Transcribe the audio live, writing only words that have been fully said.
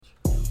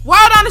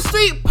on the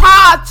Street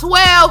Pod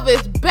 12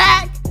 is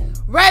back,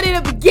 ready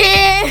to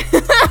begin.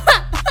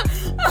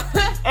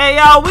 Hey,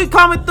 y'all, we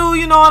coming through,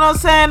 you know what I'm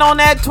saying, on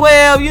that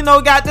 12, you know,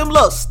 got them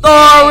little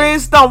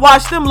stories, done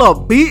watch them little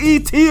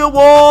BET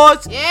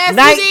Awards, yes,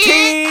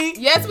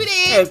 19. Yes, we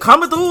did. And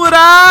coming through with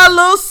our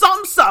little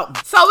something.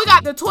 So we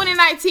got the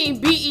 2019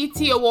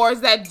 BET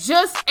Awards that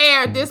just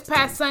aired this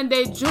past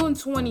Sunday, June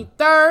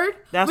 23rd.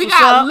 We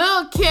got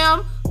Lil'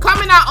 Kim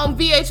coming out on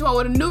VH1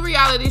 with a new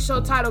reality show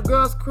titled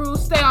Girls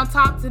Cruise. Stay on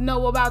top to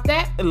know about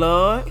that.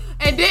 Lord.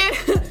 And then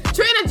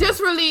Trina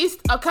just released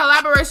a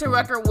collaboration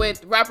record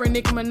with rapper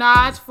Nicki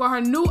Minaj for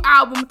her new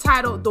album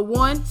titled The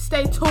One.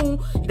 Stay tuned.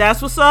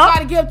 That's what's up.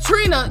 Gotta give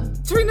Trina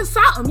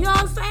something, you know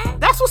what I'm saying?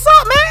 That's what's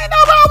up, man. No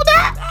wrong with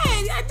that.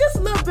 Hey, just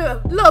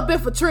a little bit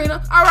for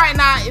Trina. All right,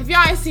 now, if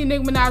y'all ain't seen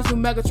Nicki Minaj's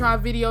new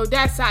Megatron video,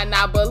 that's out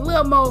now. But a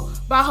little more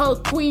about her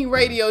Queen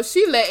Radio.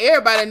 She let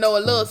everybody know a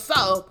little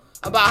something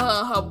about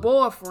her and her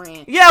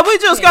boyfriend. Yeah, we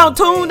just gonna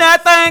tune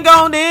that thing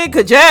on in,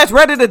 cause Jazz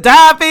ready to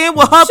dive in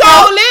with her.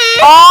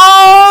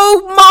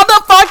 Oh,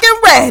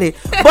 motherfucking ready.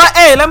 But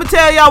hey, let me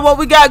tell y'all what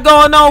we got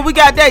going on. We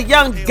got that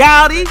Young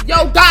Gotti.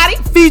 Yo,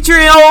 Gotti.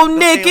 Featuring old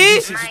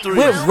Nicki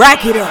with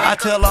Rack It Up. I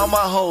tell all my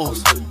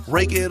hoes,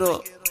 rake it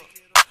up,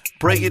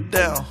 break it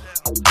down,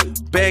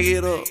 bag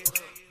it up.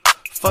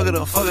 Fuck it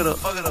up, fuck it up,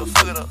 fuck it up,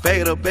 fuck it up,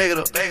 bag it up, bag it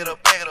up, bag it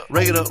up, bag it up,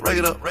 rake it up, rake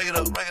it up, rake it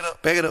up, rake it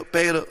up, bag it up,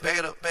 bag it up, bag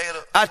it up, bag it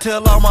up. I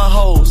tell all my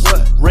hoes,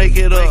 rake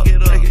it up,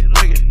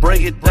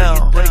 break it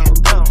down,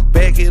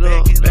 bag it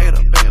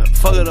up,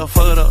 fuck it up,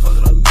 fuck it up,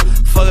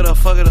 fuck it up,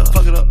 fuck it up,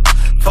 fuck it up,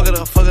 fuck it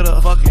up, fuck it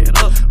up, fuck it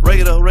up,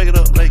 rake it up, rake it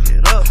up, rake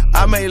it up.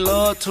 I made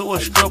love to a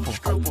stripper.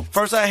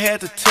 First I had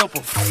to tip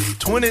her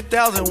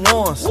 20,000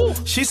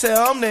 ones. She said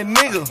I'm that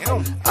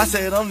nigga. I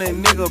said I'm that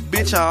nigga,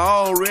 bitch. I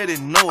already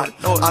know it.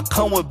 I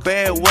come with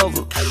bad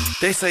weather.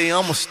 They say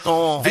I'm a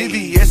storm.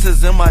 VVS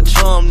is in my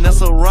chum. That's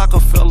a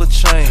Rockefeller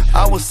chain.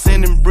 I was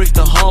sending bricks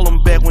to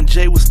Harlem back when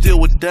Jay was still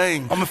with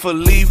Dame. I'm in for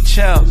leave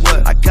child.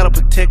 I got a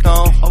protect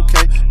on.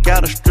 Okay.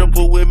 Got a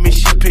stripper with me.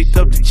 She picked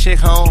up the check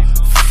home.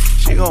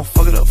 She gon'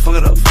 fuck it up, fuck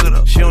it up, fuck it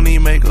up. She don't need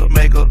makeup.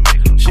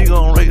 She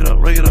gon' rake it up,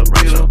 rake it up,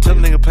 rake it up. Tell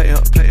the nigga pay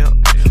up.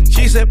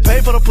 She said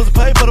pay for the pussy,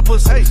 pay for the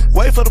pussy.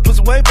 Wait for the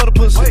pussy, wait for the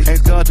pussy.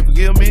 Ask God to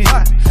forgive me,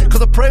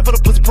 cause I pray for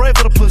the pussy, pray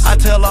for the pussy. I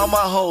tell all my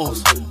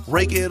hoes,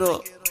 rake it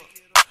up,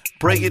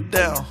 break it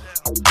down,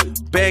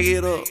 bag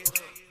it up.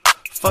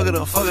 Fuck it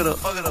up, fuck it up,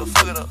 fuck it up,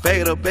 fuck it up.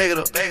 Bag it up, bag it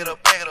up, bag it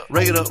up, bag it up.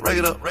 Rake it up, rake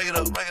it up, rake it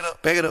up, rake it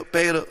up. Bag it up,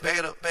 bag it up, bag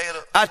it up, bag it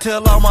up. I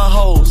tell all my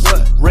hoes,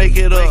 rake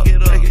it up,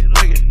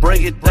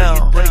 break it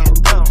down,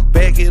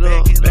 bag it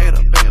up,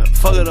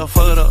 fuck it up,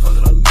 fuck it up,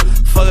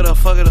 fuck it up,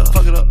 fuck it up,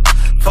 fuck it up,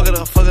 fuck it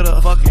up, fuck it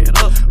up, fuck it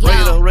up. Rake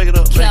it up, rake it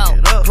up, rake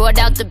it up. Brought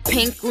out the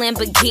pink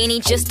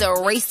Lamborghini just a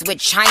race with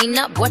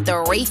China. Brought the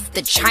race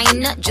to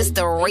China, just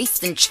a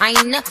race in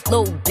China.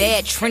 Little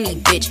bad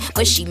Trini bitch,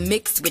 but she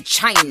mixed with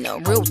China.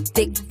 Real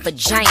thick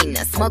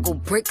vagina, smuggle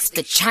bricks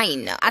to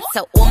China. I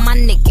tell all my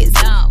niggas,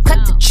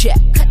 cut the check,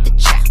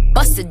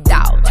 bust it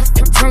out,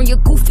 turn your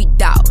goofy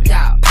dog,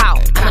 pow.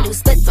 I'ma do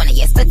splits on it,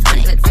 yeah, splits on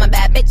it. I'm a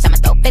bad bitch, I'ma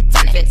throw fits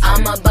on it.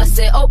 I'ma bust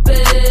it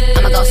open,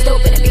 I'ma go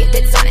stupid and be a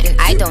tits on it.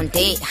 I don't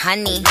date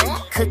honey,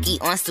 cookie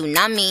on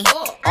tsunami.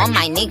 All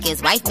my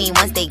niggas wife me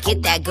once they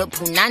get that good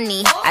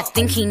punani. I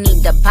think he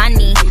need the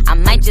bunny, I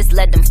might just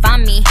let them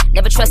find me.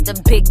 Never trust a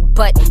big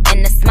butt,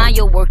 and the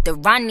smile work the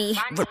Ronnie.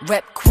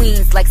 Rep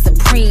queens like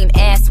Supreme,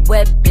 ass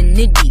Web and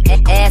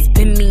Nitty. Ass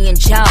been me and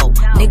Joe,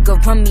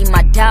 nigga run me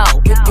my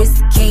dough.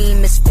 This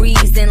game is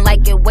freezing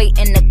like it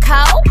waiting the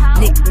cow.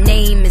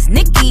 Nickname is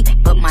Nikki,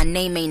 but my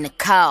name ain't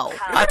Nicole.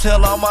 I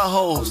tell all my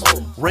hoes,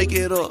 rake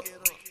it up,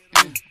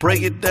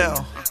 break it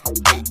down,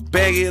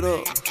 bag it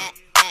up.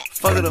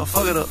 Fuck it up,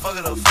 fuck it up, fuck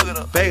it up, fuck it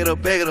up. Bag it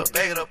up, bag it up,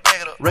 bag it up,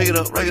 bag it up. Rake it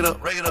up, rake it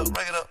up, rake it up,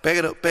 rake it up. Bag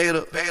it up, bag it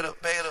up, bag it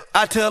up, bag it up.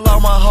 I tell all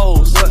my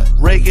hoes,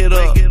 rake it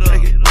up,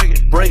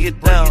 break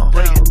it down,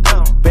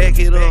 bag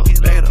it up,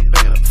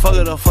 fuck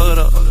it up, fuck it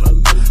up,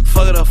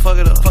 fuck it up, fuck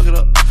it up, fuck it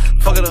up.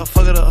 Fuck it up,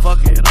 fuck it up,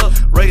 fuck it up.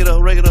 Rake it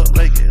up, rake it up,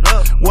 rake it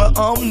up. Well,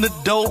 I'm the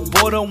dope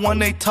boy, the one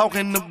they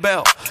talking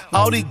about.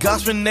 All these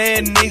gossiping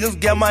ass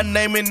niggas got my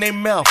name in their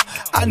mouth.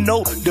 I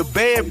know the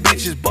bad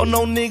bitches, but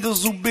no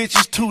niggas who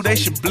bitches too. They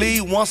should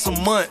bleed once a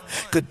month.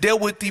 Cause that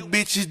what these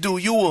bitches do.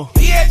 You a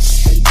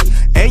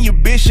bitch, and your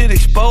bitch should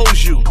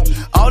expose you.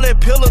 All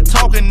that pillow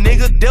talking,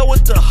 nigga, that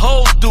what the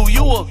hoes do.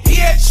 You a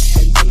bitch.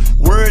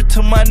 Word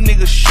to my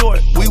nigga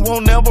Short, we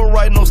won't ever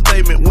write no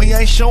statement. We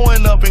ain't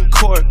showing up in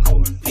court.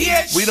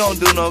 Bitch. We don't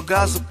do no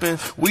gossiping,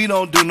 we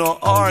don't do no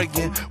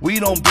arguing. We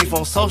don't beef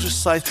on social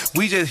sites,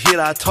 we just hit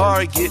our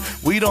target.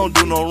 We don't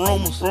do no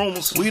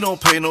rumors, we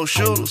don't pay no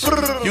shooters.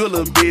 You a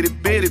little bitty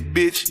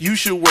bitch, you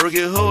should work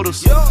at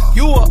Hooters.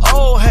 You a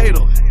old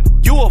hater,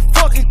 you a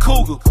fucking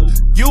cougar.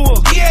 You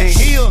a and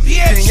he a,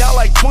 and y'all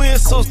like twin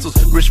sisters.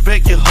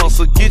 Respect your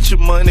hustle, get your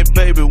money,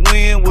 baby,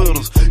 win with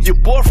us. Your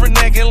boyfriend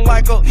acting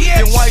like a,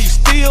 then why you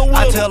still with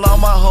I tell all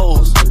my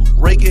hoes,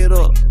 rake it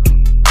up,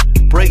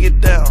 break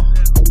it down,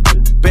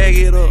 bag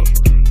it up.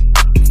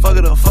 Fuck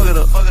it up, fuck it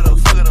up, fuck it up,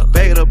 fuck it up.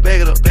 Bag it up,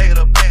 bag it up, bag it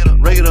up, bag it up.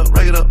 Rake it up,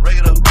 rake it up, rake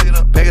it up. Bag it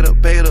up, bag it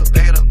up.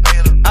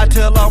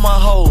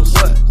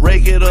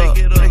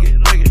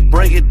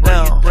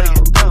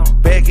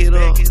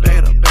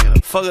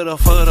 Fuck it up,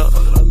 fuck it up.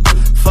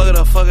 Fuck it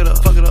up, fuck it up,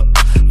 fuck it up.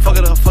 Fuck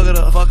it up, fuck it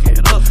up, fuck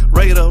it up.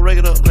 Rake it up, rake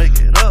it up, rake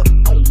it up.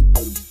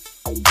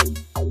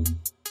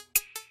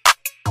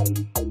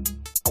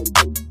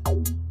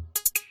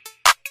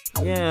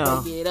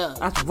 Yeah. Rake it up.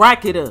 That's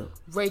rack it up.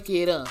 Rake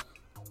it up.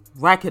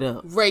 Rack it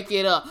up. Rake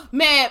it up.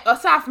 Man,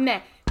 aside from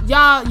that,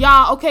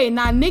 y'all, okay,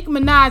 now Nicki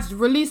Minaj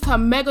released her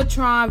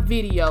Megatron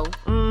video.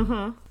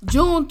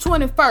 June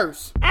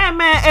 21st. Hey,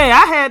 man, hey,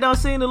 I had done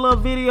seen the little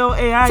video.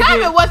 Hey, Tell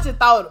me what you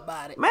thought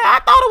about it. Man, I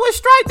thought it was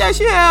straight that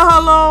she had her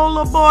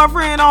little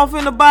boyfriend off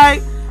in the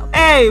bike.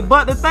 Hey,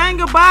 but the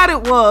thing about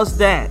it was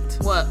that.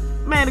 What?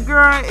 Man, the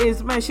girl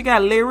is, man, she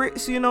got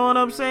lyrics, you know what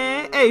I'm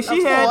saying? Hey,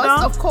 she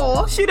Of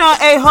course. She done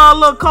ate her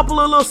little couple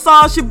of little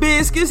sausage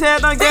biscuits,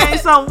 had done gained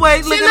some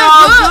weight, looking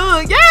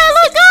all good. Yeah, it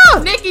look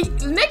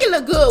good. Nikki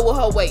look good with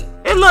her weight.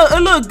 It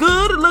look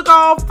good. It look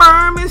all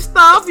firm and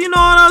stuff, you know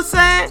what I'm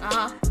saying?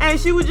 And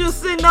she was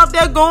just sitting up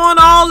there going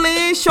all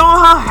in, showing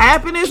her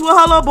happiness with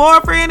her little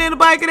boyfriend in the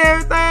bike and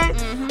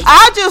everything.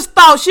 I just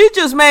thought she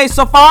just made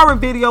Safari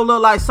video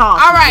look like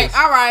sausage.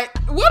 All right.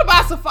 What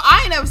about Safari? I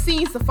ain't never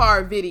seen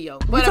Safari video.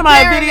 You talking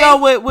about a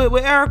video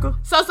with Erica?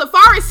 So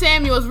Safari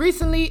Samuels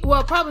recently,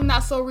 well, probably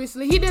not so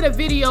recently, he did a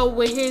video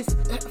with his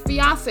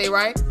fiance,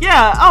 right?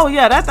 Yeah. Oh,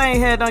 yeah. That thing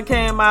had done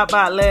came out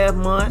about last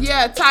month.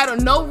 Yeah,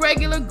 titled No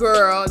Regular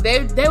Girl.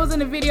 They was in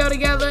the video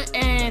together,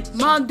 and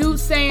Mom Dude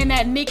saying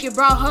that Nicki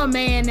brought her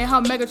man in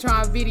her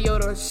Megatron video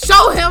to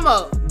show him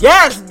up.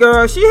 Yes,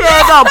 girl. She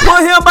had to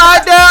put him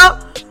out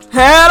there.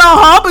 Had on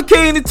her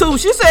bikini too.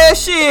 She said,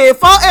 shit,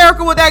 fuck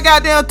Erica with that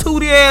goddamn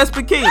tootie ass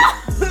bikini.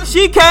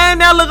 She came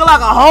there looking like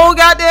a whole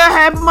goddamn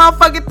happy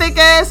motherfucking thick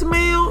ass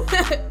meal.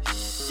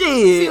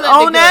 Shit,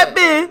 on that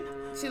bitch.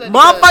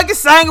 Motherfucking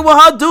singing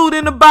with her dude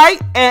in the bike.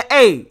 And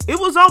hey, it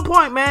was on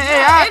point, man.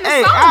 Yeah, and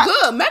the song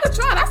good.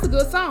 Megatron, that's a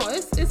good song.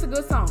 It's a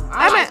good song.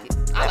 I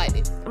liked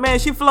it. Man,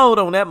 she flowed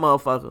on that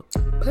motherfucker.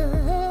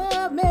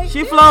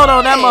 She flowed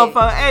on that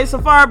motherfucker. Hey,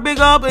 Safari, big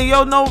up, and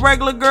yo, no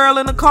regular girl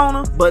in the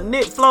corner. But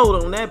Nick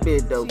flowed on that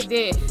bit, though. She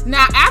did.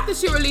 Now, after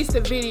she released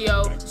the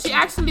video, she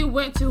actually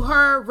went to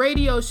her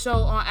radio show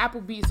on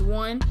Applebee's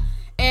One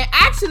and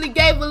actually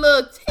gave a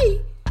little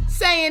tea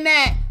saying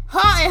that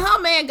her and her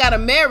man got a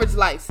marriage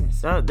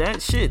license.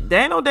 That shit,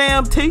 that ain't no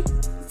damn tea.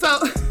 So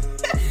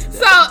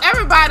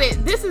everybody,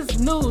 this is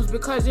news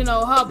because, you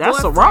know, her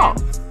That's boyfriend.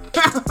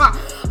 That's a rock.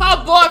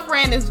 Her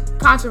boyfriend is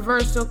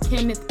controversial,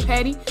 Kenneth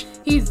Petty.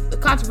 He's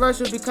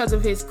controversial because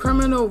of his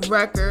criminal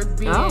record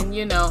being,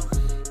 you know,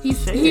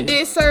 he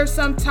did serve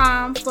some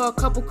time for a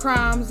couple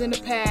crimes in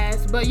the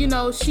past, but, you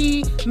know,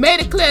 she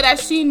made it clear that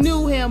she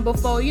knew him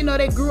before, you know,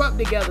 they grew up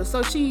together.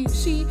 So she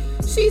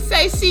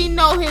say she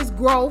know his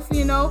growth,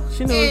 you know,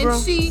 she know his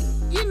growth. She,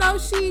 you know,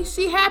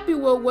 she happy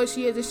with what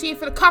she is, and she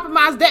ain't finna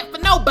compromise that for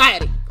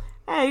nobody.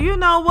 Hey, you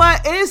know what?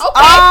 It's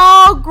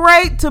all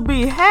great to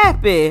be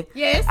happy.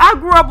 Yes. I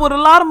grew up with a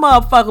lot of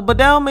motherfuckers, but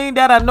that don't mean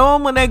that I know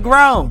them when they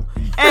grown.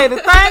 Hey, the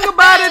thing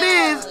about it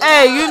is,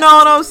 hey, you know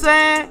what I'm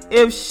saying?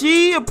 If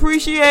she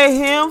appreciate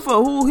him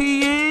for who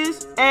he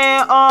is,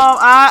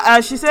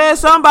 and she said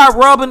something about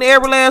rubbing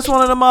every last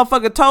one of the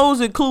motherfucking toes,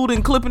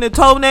 including clipping the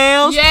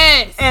toenails.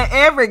 Yes. And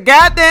every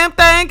goddamn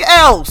thing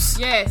else.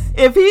 Yes.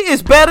 If he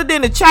is better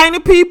than the China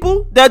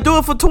people that do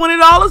it for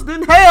 $20,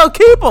 then hell,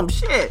 keep him.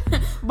 Shit.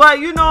 But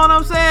you know what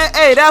I'm saying?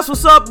 Hey, that's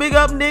what's up. Big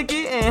up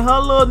Nicki and her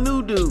little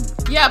new dude.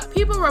 Yeah,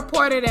 people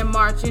reported in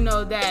March, you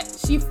know, that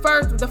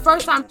the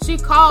first time she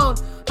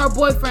called her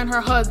boyfriend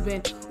her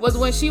husband was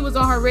when she was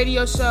on her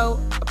radio show,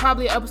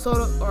 probably an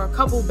episode or a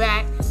couple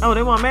back. Oh,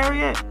 they weren't married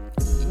yet?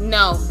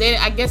 No,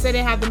 I guess they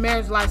didn't have the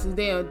marriage license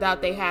then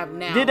that they have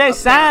now. Did they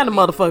sign the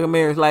motherfucking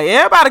marriage? Like,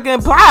 everybody can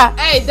apply.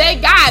 Hey,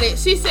 they got it.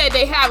 She said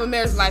they have a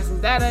marriage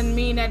license. That doesn't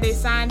mean that they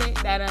signed it.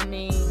 That doesn't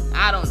mean,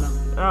 I don't know.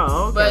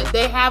 Oh, okay. But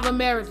they have a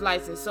marriage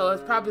license, so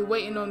it's probably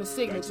waiting on the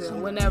signature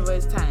whenever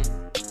it's time.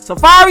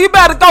 Safari, you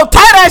better go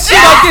tie that shit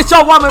up, get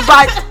your woman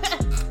bike.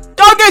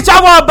 Go get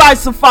your woman bike,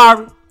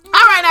 Safari.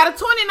 All right, now the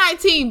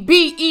 2019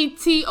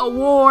 BET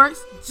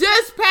Awards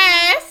just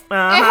passed.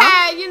 It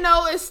had, you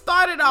know, it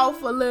started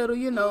off a little,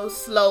 you know,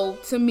 slow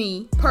to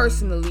me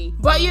personally,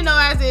 but you know,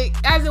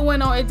 as it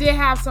went on, it did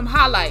have some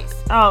highlights.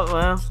 Oh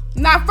well.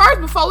 Now, first,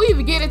 before we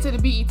even get into the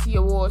BET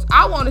Awards,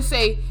 I want to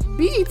say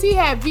BET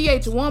had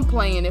VH1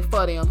 playing it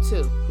for them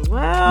too. Well,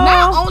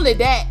 not only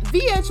that,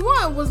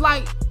 VH1 was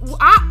like,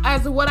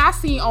 as what I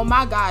seen on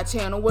my God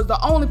channel, was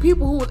the only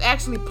people who was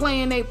actually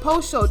playing their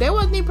post show. They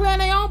wasn't even playing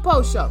their own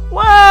post show.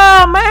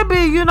 Well,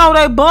 maybe, you know,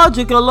 they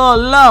budget a little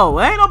low.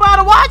 Ain't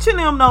nobody watching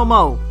them no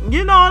more.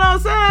 You know what I'm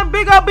saying?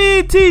 Big up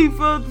BET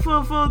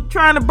for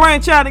trying to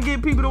branch out and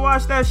get people to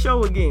watch that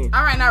show again.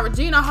 All right, now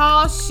Regina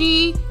Hall,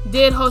 she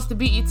did host the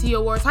BET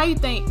Awards. How you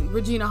think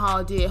Regina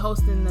Hall did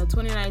hosting the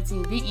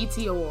 2019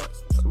 BET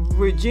Awards?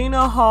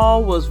 Regina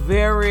Hall was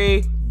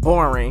very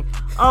boring.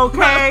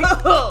 Okay.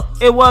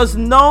 It was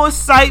no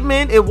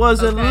excitement. It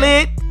wasn't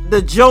lit.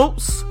 The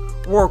jokes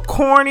were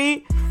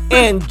corny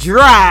and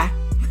dry.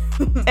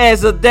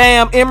 as a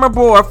damn Emerald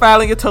Board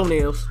filing your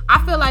toenails.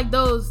 I feel like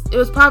it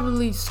was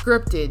probably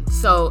scripted,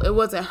 so it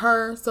wasn't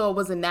her, so it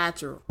wasn't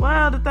natural.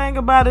 Well, the thing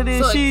about it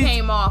is it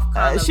came off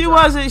she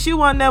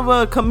wasn't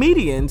never a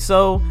comedian,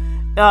 so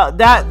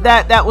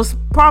that was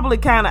probably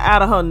kind of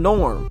out of her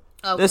norm.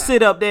 Okay. To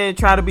sit up there and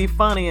try to be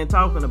funny and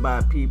talking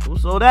about people.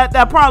 So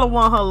that probably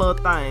wasn't her little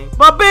thing.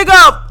 But big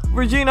up,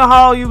 Regina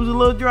Hall. You was a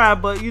little dry,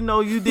 but you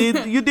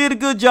did a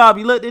good job.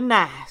 You looked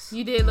nice.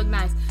 You did look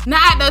nice. Now,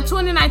 at the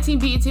 2019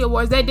 BET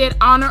Awards, they did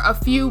honor a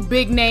few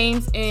big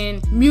names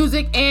in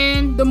music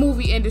and the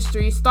movie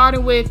industry,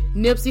 starting with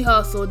Nipsey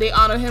Hussle. They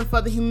honored him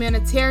for the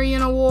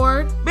Humanitarian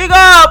Award. Big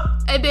up!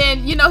 And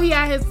then, he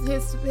had his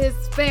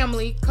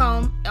family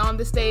come on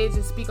the stage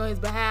and speak on his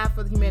behalf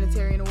for the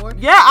Humanitarian Award.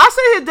 Yeah, I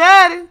see his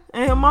daddy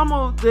and his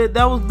mama.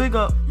 That was big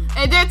up.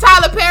 And then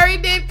Tyler Perry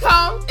did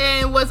come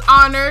and was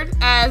honored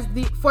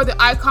for the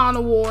Icon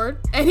Award.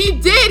 And he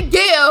did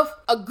give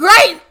a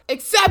great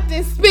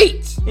acceptance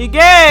speech. He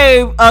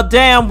gave a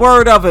damn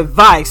word of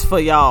advice for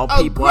y'all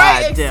people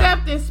out there. A great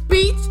acceptance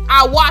speech.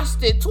 I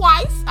watched it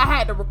twice. I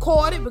had to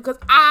record it because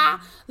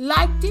I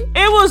liked it.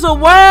 It was a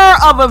word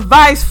of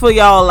advice for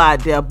y'all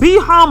out there. Be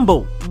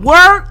humble.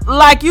 Work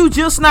like you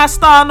just not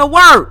starting to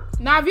work.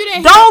 Now, if you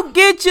didn't Don't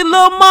get your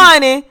little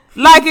money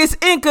like it's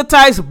Inca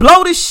types.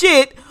 Blow the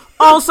shit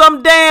on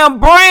some damn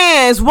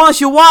brands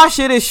once you wash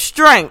it is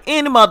strength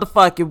any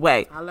motherfucking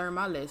way. I learned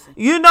my lesson.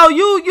 You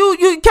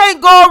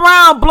can't go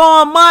around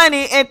blowing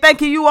money and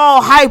thinking you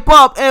all hype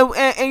up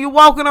and you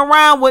walking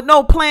around with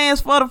no plans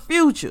for the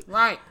future.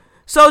 Right.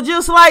 So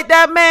just like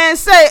that man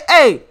say,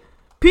 hey,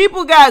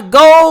 people got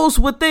goals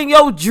within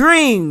your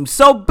dreams.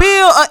 So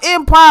build an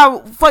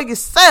empire for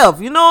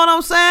yourself. You know what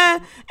I'm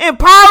saying?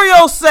 Empower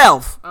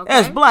yourself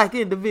as black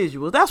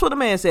individuals. That's what the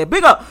man said.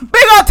 Big up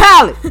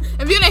Tyler.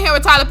 If you didn't hear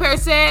what Tyler Perry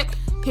said,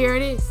 here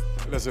it is.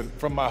 Listen,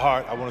 from my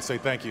heart, I want to say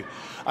thank you.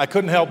 I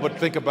couldn't help but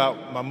think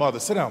about my mother.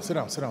 Sit down.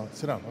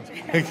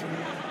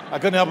 I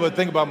couldn't help but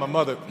think about my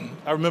mother.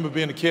 I remember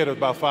being a kid, I was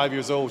about 5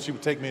 years old. She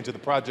would take me into the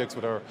projects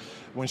with her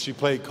when she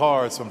played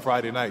cards on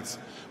Friday nights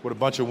with a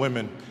bunch of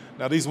women.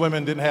 Now, these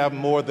women didn't have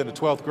more than a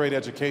 12th grade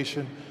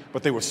education,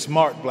 but they were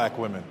smart black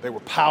women. They were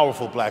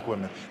powerful black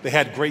women. They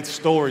had great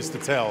stories to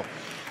tell.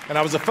 And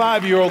I was a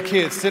 5-year-old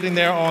kid sitting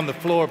there on the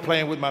floor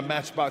playing with my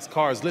Matchbox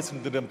cars,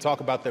 listening to them talk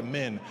about their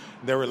men,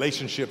 their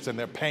relationships, and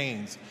their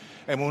pains.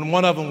 And when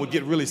one of them would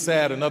get really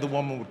sad, another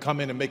woman would come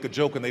in and make a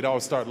joke, and they'd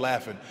all start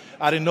laughing.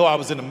 I didn't know I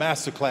was in a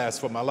master class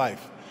for my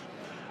life.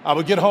 I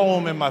would get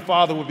home, and my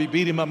father would be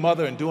beating my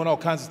mother and doing all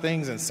kinds of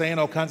things and saying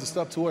all kinds of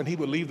stuff to her, and he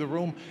would leave the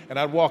room, and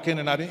I'd walk in,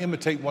 and I'd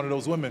imitate one of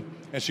those women,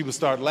 and she would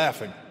start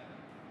laughing.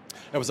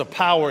 There was a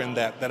power in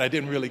that I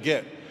didn't really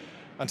get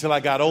until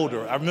I got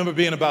older. I remember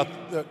being about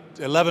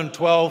 11,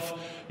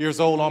 12 years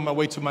old on my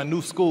way to my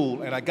new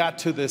school, and I got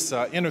to this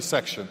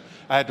intersection.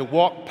 I had to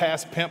walk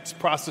past pimps,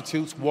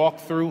 prostitutes, walk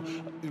through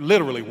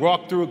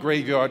a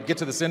graveyard, get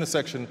to this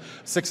intersection,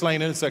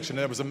 6-lane intersection,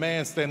 and there was a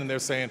man standing there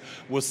saying,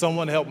 "Will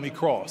someone help me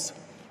cross?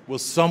 Will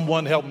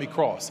someone help me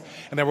cross?"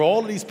 And there were all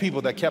of these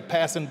people that kept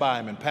passing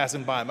by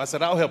him. I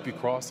said, "I'll help you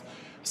cross."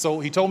 So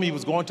he told me he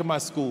was going to my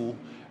school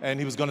and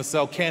he was going to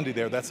sell candy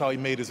there. That's how he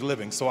made his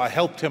living. So I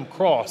helped him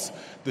cross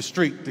the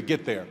street to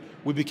get there.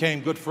 We became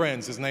good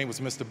friends. His name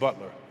was Mr.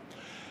 Butler.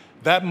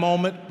 That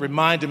moment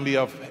reminded me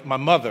of my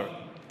mother,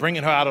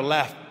 bringing her out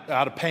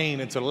of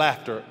pain into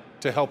laughter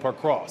to help her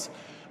cross.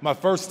 My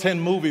first 10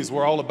 movies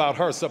were all about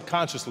her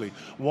subconsciously,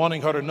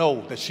 wanting her to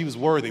know that she was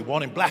worthy,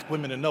 wanting black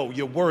women to know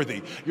you're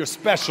worthy, you're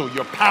special,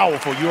 you're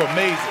powerful, you're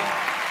amazing.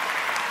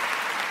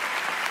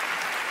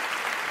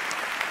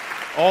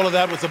 All of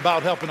that was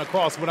about helping her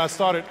cross. When I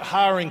started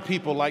hiring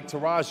people like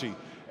Taraji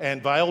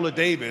and Viola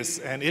Davis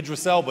and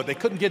Idris Elba, they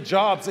couldn't get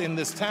jobs in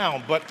this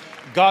town, but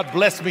God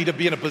blessed me to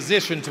be in a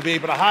position to be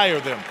able to hire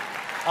them.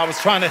 I was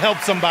trying to help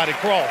somebody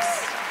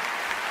cross.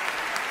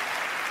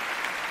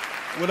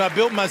 When I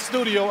built my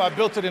studio, I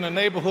built it in a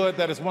neighborhood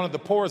that is one of the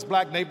poorest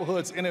black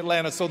neighborhoods in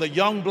Atlanta, so the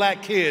young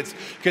black kids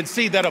can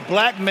see that a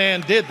black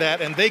man did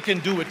that and they can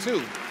do it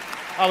too.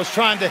 I was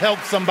trying to help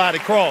somebody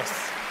cross.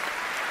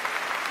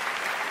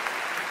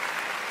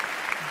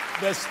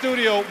 That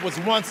studio was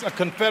once a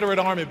Confederate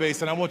Army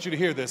base, and I want you to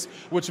hear this,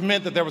 which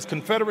meant that there was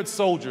Confederate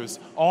soldiers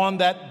on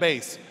that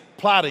base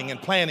plotting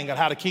and planning on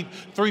how to keep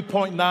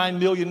 3.9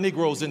 million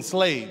Negroes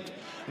enslaved.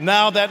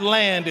 Now that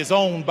land is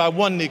owned by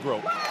one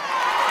Negro.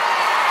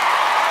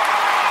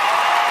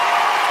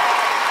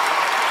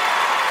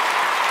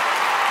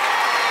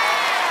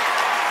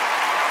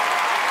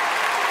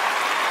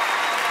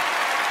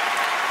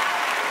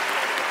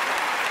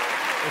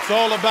 It's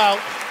all about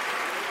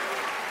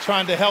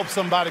trying to help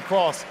somebody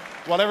cross.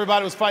 While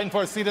everybody was fighting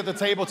for a seat at the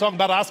table, talking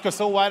about Oscar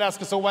so white, I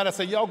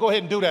said, y'all go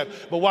ahead and do that.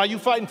 But while you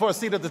fighting for a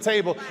seat at the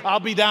table, I'll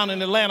be down in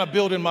Atlanta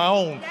building my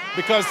own.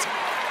 Because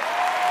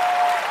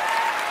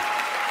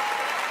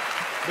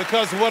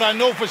what I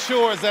know for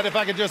sure is that if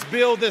I could just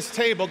build this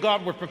table,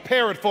 God would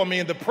prepare it for me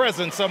in the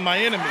presence of my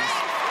enemies.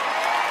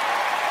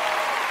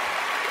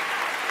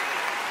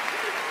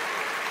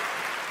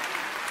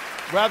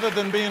 Rather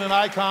than being an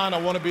icon, I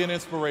want to be an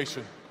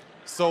inspiration.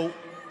 So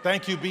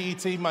thank you,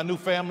 BET, my new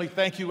family.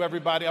 Thank you,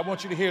 everybody. I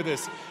want you to hear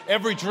this.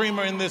 Every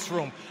dreamer in this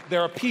room,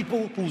 there are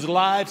people whose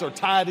lives are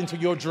tied into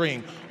your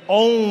dream.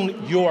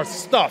 Own your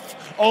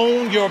stuff.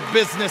 Own your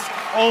business.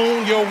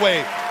 Own your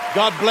way.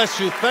 God bless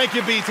you. Thank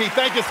you, BET.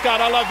 Thank you, Scott.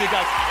 I love you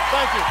guys.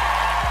 Thank you.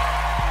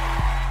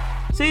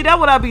 See, that's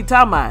what I be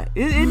talking about.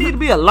 It need to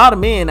be a lot of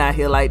men out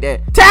here like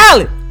that.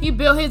 Talent! He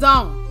built his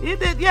own. He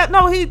did, yeah,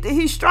 no,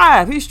 he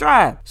strive.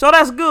 So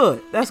that's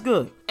good. That's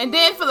good. And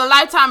then for the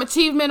Lifetime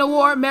Achievement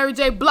Award, Mary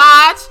J.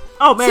 Blige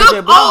took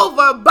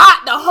over,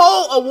 bought the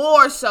whole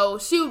award show.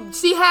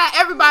 She had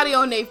everybody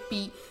on their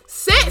feet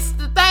since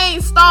the thing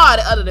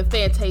started. Other than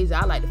Fantasia,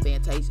 I like the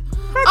Fantasia.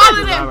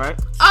 Other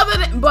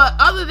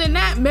than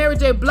that, Mary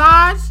J.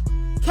 Blige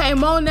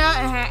came on there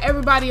and had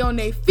everybody on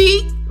their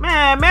feet.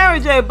 Man, Mary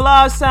J.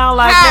 Blige sound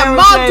like Mary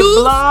J.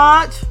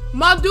 Blige.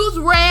 Mondoose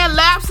ran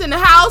laps in the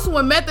house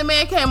when Method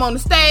Man came on the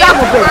stage.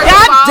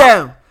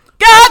 Goddamn,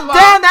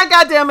 that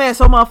goddamn man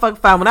so motherfucking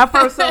fine. When I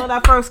first saw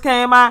that first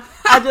came out,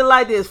 I just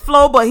like this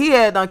flow, but he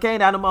had done came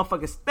down the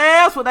motherfucking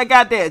stairs with that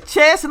goddamn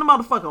chest and the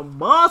motherfucking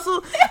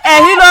muscle,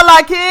 and he look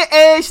like he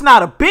aged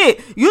not a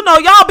bit. You know,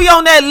 y'all be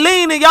on that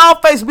lean and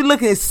y'all face be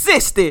looking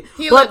 60,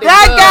 but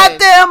that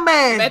goddamn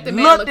man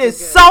looked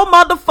so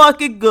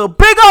motherfucking good.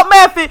 Big up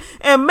Method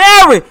and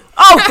Mary.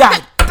 Oh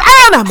god.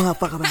 Damn, that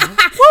motherfucker, man.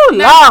 Woo,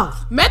 Lord.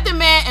 Method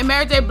Man and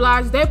Mary J.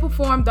 Blige, they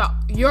performed the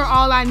You're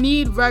All I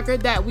Need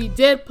record that we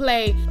did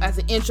play as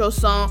an intro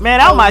song. Man,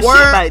 that was my shit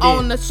right there.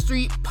 On the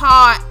Street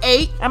Part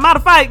 8. And matter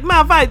of fact,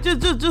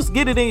 just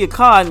get it in your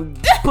car and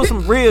put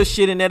some real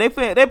shit in there. They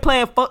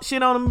playing fuck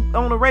shit on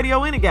the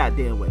radio any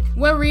goddamn way.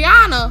 When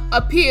Rihanna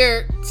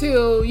appeared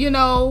to,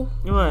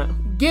 what?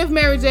 Give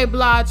Mary J.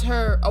 Blige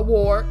her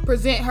award,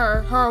 present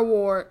her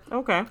award.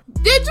 Okay.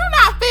 Did you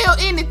not feel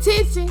any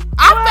tension?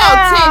 I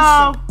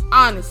felt tension.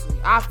 Honestly,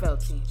 I felt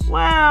tension.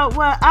 Well,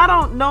 I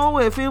don't know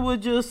if it was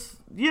just,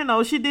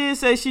 she did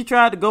say she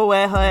tried to go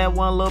at her at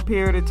one little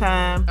period of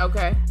time.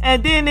 Okay.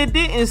 And then it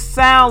didn't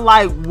sound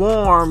like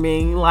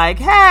warming, like,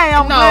 hey,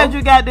 I'm glad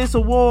you got this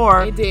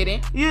award. It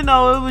didn't. It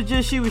was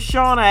just she was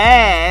showing her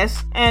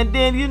ass. And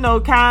then,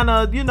 kind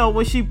of,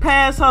 when she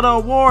passed her the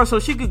award so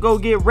she could go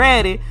get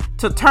ready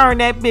to turn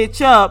that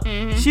bitch up,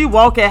 she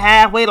walking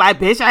halfway like,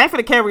 bitch, I ain't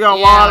finna carry your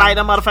wall like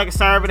that motherfucking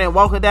servant and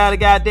walking down the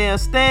goddamn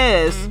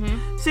stairs.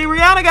 See,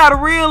 Rihanna gotta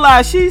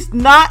realize she's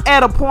not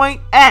at a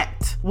point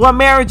at what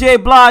Mary J.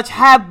 Blige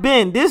have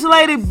been. This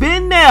lady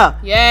been there.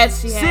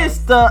 Yes, she has. Since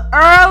the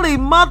early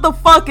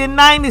motherfucking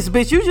 90s,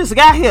 bitch. You just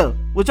got here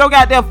with your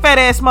goddamn fat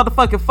ass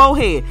motherfucking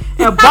forehead.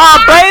 And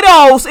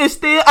Barbados is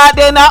still out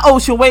there in that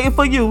ocean waiting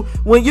for you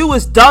when you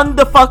is done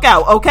the fuck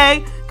out,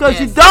 okay? Because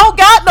you don't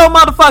got no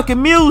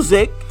motherfucking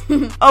music,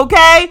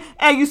 okay?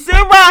 And you sit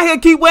around here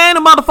keep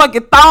wearing the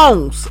motherfucking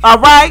thongs,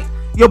 alright?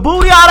 Your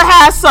booty all the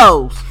high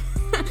soles.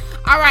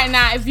 All right,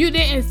 now, if you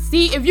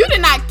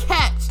did not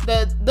catch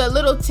the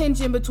little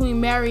tension between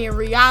Mary and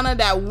Rihanna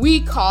that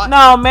we caught.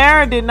 No,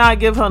 Mary did not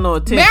give her no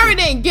attention. Mary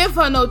didn't give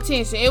her no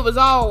attention. It was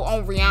all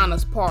on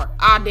Rihanna's part.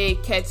 I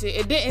did catch it.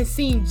 It didn't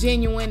seem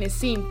genuine. It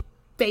seemed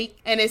fake.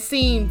 And it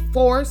seemed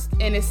forced.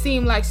 And it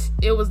seemed like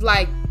it was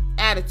like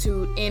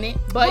attitude in it.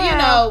 But,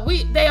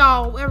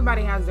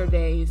 everybody has their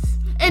days.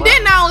 And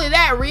then not only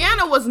that,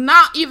 Rihanna was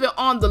not even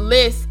on the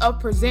list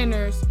of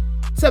presenters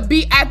to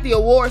be at the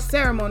award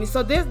ceremony.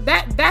 So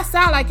that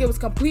sounded like it was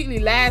completely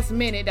last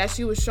minute that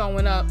she was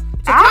showing up to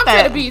come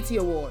to the BET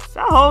Awards.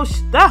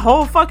 That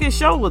whole fucking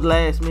show was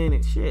last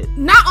minute shit.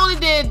 Not only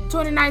did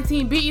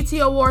 2019 BET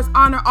Awards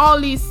honor all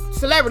these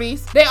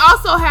celebrities, they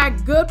also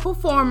had good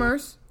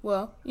performers.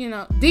 Well,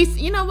 decent.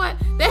 You know what?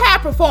 They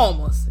had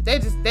performers. They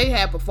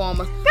had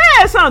performers. They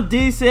had some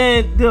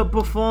decent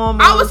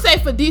performers. I would say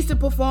for decent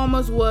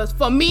performers was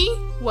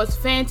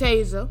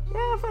Fantasia.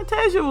 Yeah,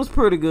 Fantasia was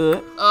pretty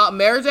good.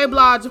 Mary J.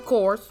 Blige, of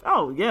course.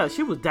 Oh yeah,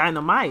 she was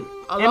dynamite.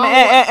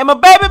 And my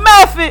baby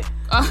Method.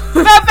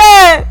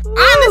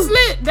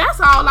 Honestly, that's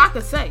all I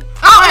can say.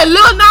 Oh, and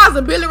Lil Nas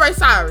and Billy Ray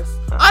Cyrus.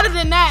 Other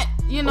than that,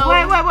 Wait,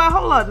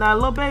 hold up. Now,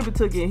 Lil Baby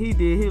took it. He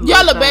did his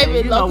Lil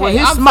Baby, with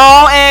his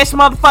small ass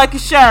motherfucking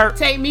shirt.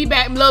 Take me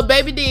back. Lil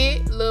Baby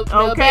did. Lil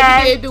Baby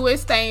did do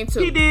his thing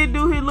too. He did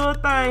do his little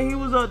thing. He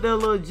was up there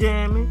little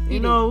jamming,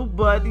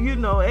 but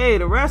hey,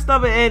 the rest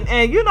of it,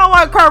 and you know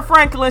what, Kirk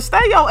Franklin,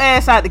 stay your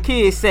ass out the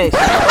kids section.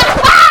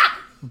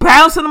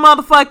 Bouncing the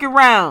motherfucking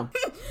round.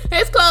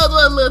 His clothes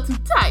were a little too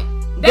tight.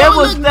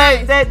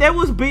 That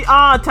was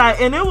beyond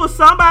tight, and it was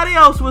somebody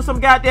else with some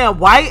goddamn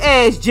white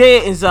ass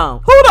jeans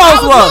on. Who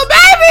those was?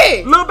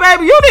 Lil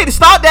Baby, you need to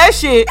stop that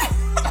shit.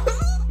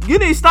 You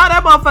need to stop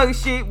that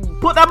motherfucking shit.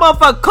 Put that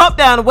motherfucking cup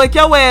down and wake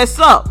your ass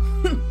up.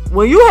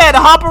 When you had to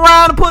hop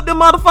around and put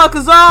them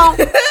motherfuckers on,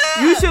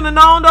 you should have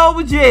known those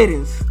were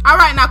jettings. All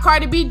right, now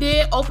Cardi B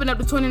did open up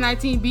the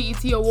 2019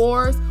 BET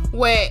Awards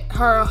with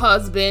her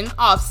husband,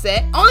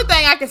 Offset. Only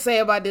thing I can say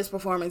about this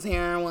performance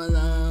here was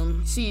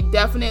she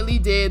definitely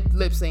did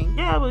lip sync.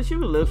 Yeah, but she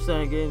was lip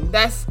syncing.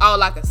 That's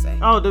all I can say.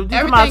 Oh,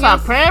 everything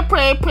else,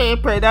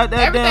 pray. That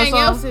everything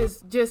else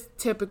is just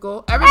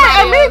typical.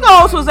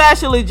 Migos was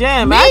actually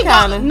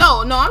jamming.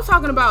 No, I'm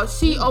talking about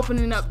she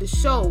opening up the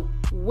show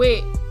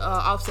with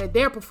Offset,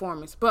 their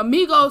performance. But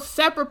Migos'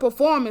 separate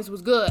performance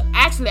was good.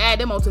 Actually, add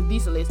them onto the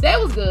decent list.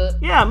 That was good.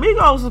 Yeah,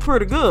 Migos was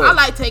pretty good. I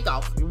like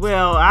Takeoff.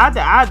 Well,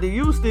 I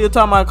you still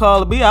talking about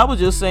Cardi B. I was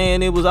just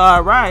saying it was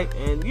all right.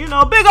 And, big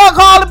up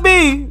Cardi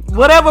B.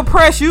 Whatever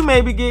press you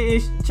may be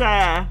getting,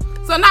 child.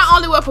 So not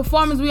only with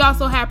performance, we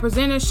also had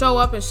presenters show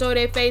up and show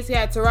their face. He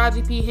had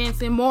Taraji P.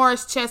 Henson,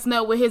 Morris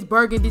Chestnut with his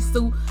burgundy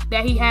suit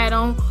that he had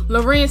on.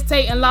 Lorenz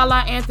Tate and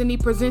Lala Anthony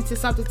presented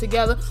something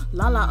together.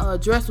 Lala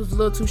dress was a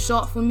little too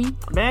short for me.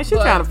 Man, she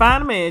trying to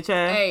find a man,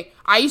 child. Hey,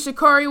 Aisha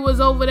Curry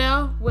was over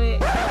there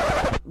with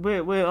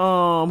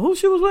who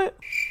she was with?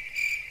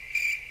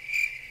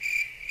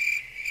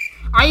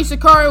 Aisha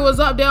Curry was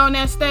up there on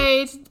that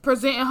stage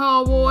presenting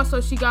her award,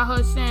 so she got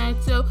her shine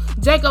too.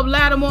 Jacob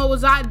Lattimore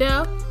was out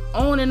there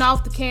on and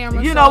off the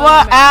camera. You know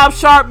what? Al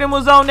Sharpton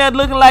was on there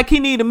looking like he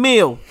need a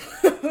meal.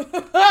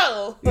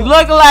 You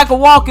looking like a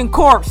walking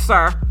corpse,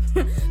 sir.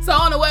 So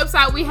on the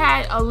website, we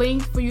had a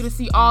link for you to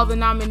see all the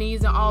nominees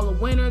and all the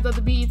winners of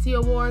the BET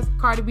Awards.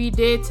 Cardi B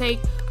did take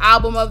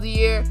Album of the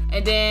Year,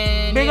 and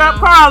then Big up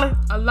Carly.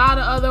 A lot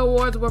of other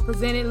awards were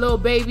presented. Lil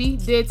Baby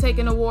did take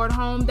an award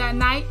home that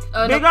night.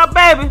 Big up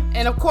Baby.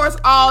 And of course,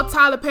 all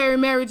Tyler Perry,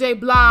 Mary J.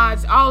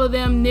 Blige, all of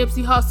them,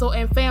 Nipsey Hussle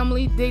and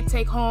family did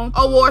take home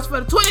awards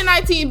for the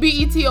 2019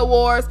 BET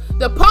Awards.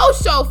 The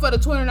post show for the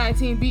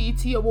 2019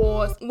 BET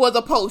Awards was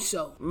a post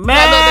show. Man,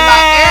 that looked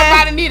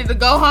like everybody needed to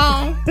go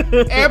home.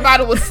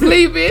 Everybody was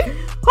sleeping.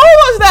 Who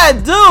was that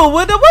dude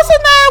with what's his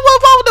name?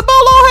 What with the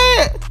bolo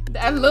head?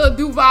 That Lil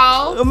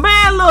Duval.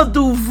 Man, Lil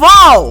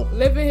Duval.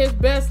 Living his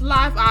best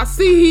life. I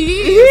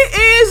see he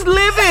is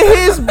living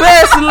his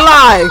best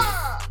life.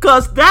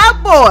 Cause that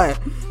boy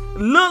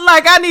look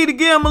like I need to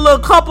give him a little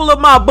couple of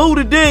my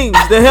booty dings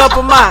to help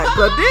him out.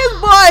 Cause this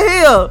boy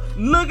here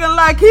looking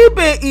like he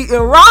been eating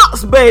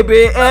rocks,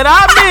 baby. And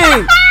I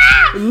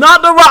mean,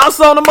 not the rocks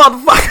on the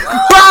motherfucking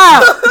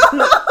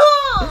ground.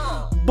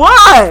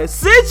 Boy,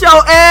 sit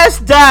your ass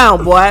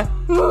down, boy.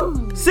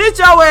 Sit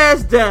your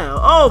ass down.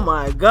 Oh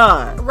my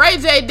God. Ray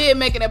J did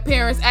make an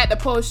appearance at the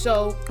post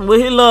show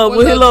with his little belly.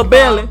 With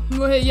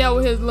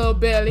his little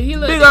belly. He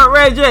Big up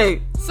Ray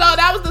J. So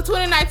that was the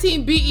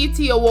 2019 BET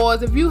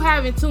Awards. If you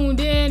haven't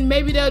tuned in,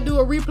 maybe they'll do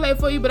a replay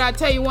for you. But I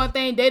tell you one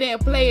thing, they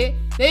didn't play it.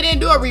 They didn't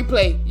do a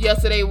replay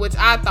yesterday, which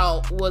I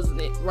thought wasn't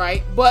it,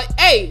 right? But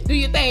hey, do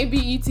your thing,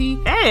 BET.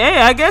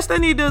 Hey, I guess they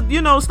need to,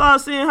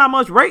 start seeing how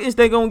much ratings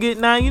they gonna get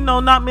now.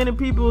 Not many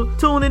people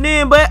tuning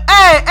in, but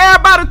hey,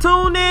 everybody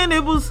tuned in.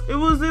 It was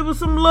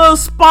some little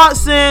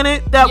spots in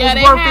it that was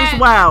worth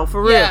its while,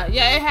 for real.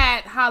 Yeah, it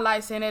had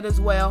highlights in it as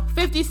well.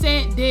 50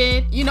 Cent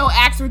did,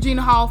 ask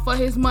Regina Hall for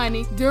his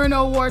money during the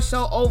award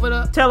show over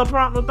the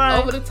teleprompter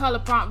thing. Over the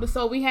teleprompter.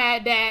 So we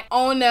had that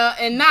on there,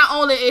 and not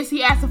only is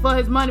he asking for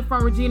his money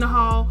from Regina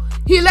Hall,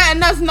 he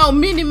letting us know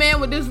Mini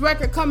Man with this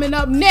record coming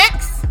up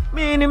next.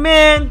 Mini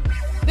Man.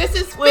 This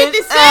is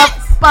 50 Cent.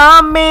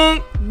 From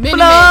me, Mini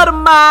blood Man. of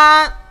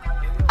mine.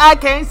 I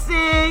can't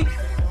see.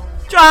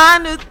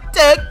 Trying to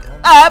take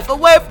life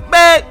away from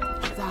me.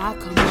 So I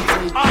come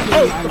and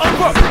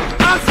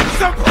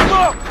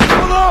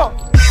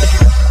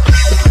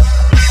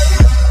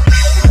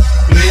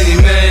Many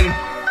men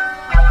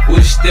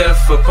wish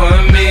death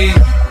upon me.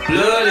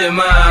 Blood in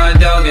my eye,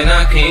 dog, and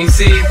I can't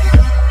see.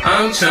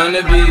 I'm trying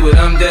to be what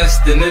I'm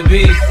destined to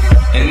be,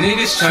 and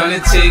niggas trying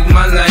to take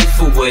my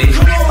life away.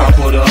 I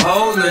put a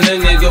hole in a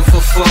nigga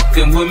for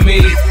fucking with me.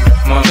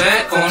 My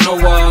back on the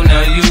wall,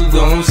 now you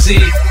gon'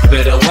 see.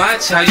 Better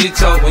watch how you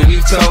talk when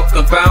you talk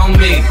about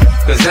me,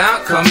 cause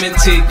I'll come and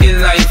take your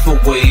life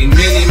away.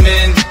 Many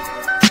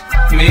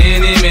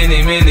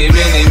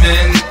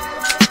men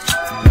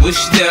wish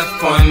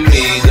death on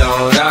me,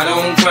 Lord. I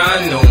don't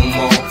cry no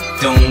more.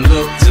 Don't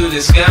look to the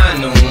sky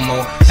no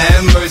more.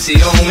 Have mercy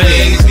on me.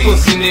 These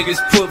pussy niggas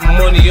put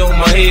money on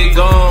my head.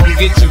 Gone,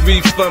 get your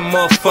refund,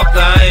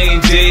 motherfucker. I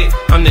ain't dead.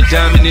 I'm the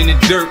diamond in the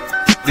dirt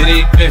that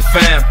ain't been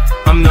found.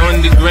 I'm the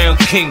underground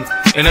king,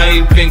 and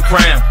I ain't been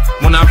crowned.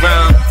 When I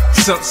rhyme,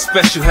 something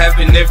special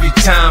happen every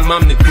time.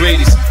 I'm the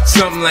greatest,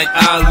 something like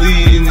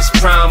Ali in his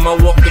prime. I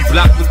walk the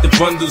block with the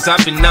bundles. I've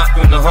been knocked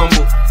on the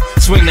humble.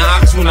 Swing the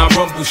ox when I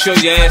rumble. Show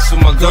your ass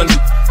with my gun.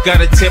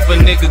 Gotta tip a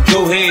nigga,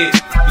 go ahead,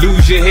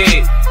 lose your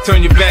head.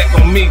 Turn your back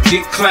on me,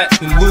 get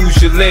clapped and lose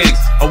your legs.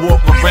 I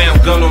walk around,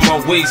 gun on my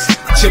waist,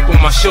 chip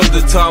on my shoulder,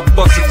 top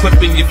bust a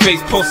clip in your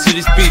face. Post to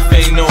this beef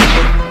ain't over.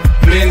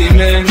 Many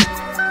men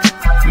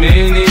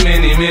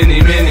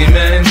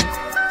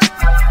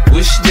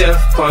wish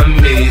death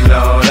on me,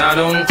 Lord. I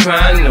don't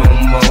cry no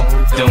more.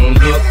 Don't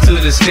look to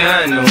the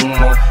sky no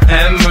more.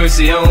 Have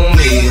mercy on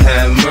me,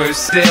 have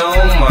mercy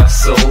on my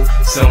soul.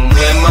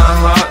 Somewhere my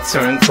heart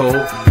turned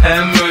cold.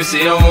 Have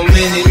mercy on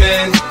many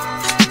men.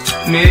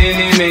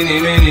 Many, many,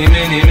 many,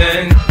 many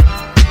men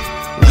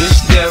wish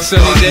that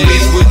sunny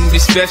days wouldn't be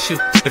special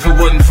if it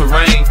wasn't for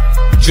rain.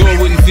 Joy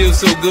wouldn't feel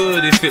so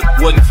good if it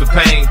wasn't for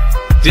pain.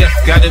 Death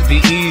gotta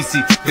be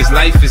easy, cause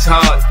life is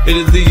hard.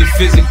 It'll leave you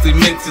physically,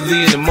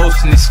 mentally, and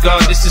emotionally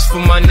scarred. This is for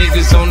my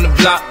niggas on the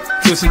block,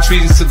 twisting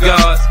trees and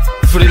cigars.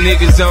 For the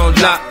niggas on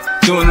lock,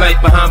 doing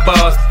life behind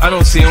bars. I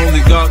don't see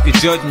only God can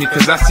judge me,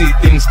 cause I see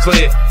things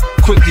clear.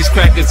 Quick, these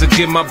crackers will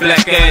give my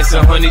black ass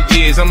 100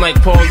 years. I'm like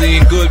Paulie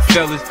and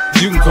Goodfellas,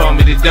 you can call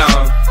me the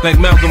Don. Like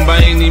Malcolm by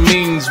any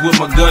means, with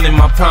my gun in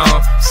my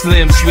palm.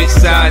 Slim switch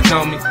sides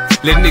on me,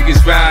 let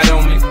niggas ride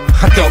on me.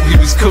 I thought we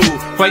was cool,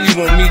 why you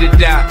want me to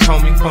die,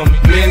 homie, homie?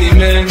 Many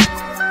men,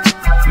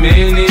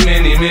 many,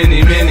 many,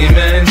 many, many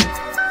men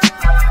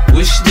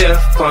wish death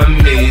on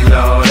me,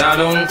 Lord. I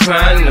don't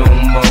cry no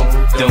more,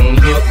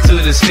 don't look to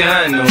the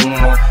sky no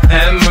more.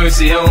 Have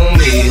mercy on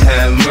me,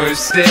 have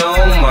mercy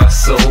on my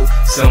soul.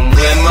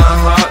 Somewhere my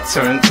heart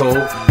turned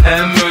cold.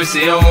 Have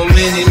mercy on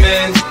many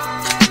men,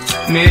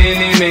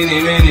 many,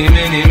 many, many,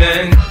 many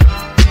men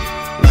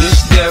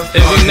wish death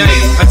on me. Every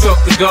night I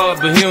talk to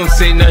God, but he don't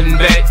say nothing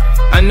back.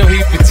 I know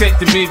he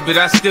protected me, but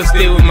I still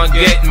stay with my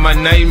gat and my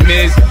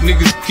nightmares.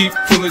 Niggas keep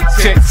pulling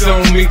checks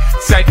on me.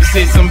 Cypher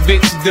said some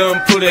bitch done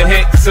put a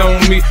hex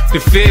on me. The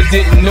Fed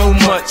didn't know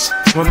much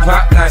when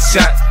Pop got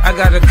shot. I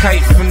got a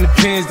kite from the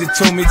pins that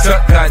told me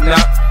Tuck got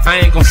knocked. I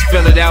ain't gon'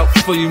 spell it out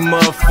for you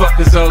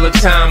motherfuckers all the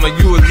time. Are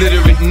you a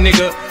literate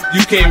nigga? You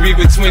can't read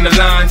between the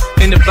lines.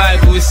 In the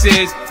Bible it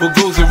says, what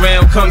goes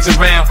around comes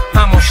around.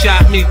 Homo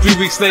shot me, 3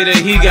 weeks later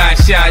he got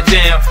shot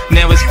down.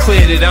 Now it's clear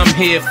that I'm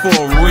here for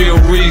a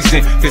real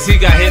reason, cause he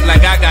got hit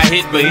like I got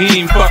hit, but he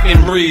ain't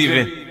fucking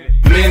breathing.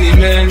 Many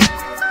men,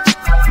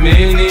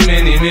 many,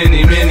 many,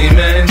 many, many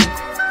men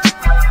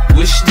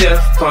wish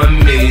death on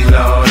me,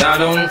 Lord. I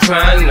don't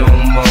cry no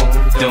more,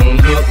 don't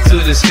look to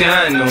the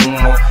sky no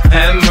more.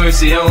 Have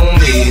mercy on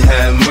me,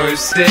 have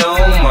mercy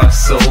on my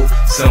soul.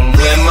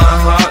 Somewhere my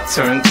heart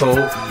turned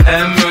cold.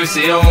 Have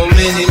mercy on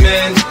many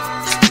men,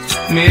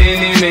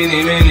 many,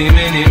 many, many,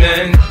 many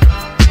men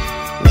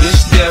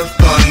wish death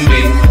on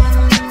me.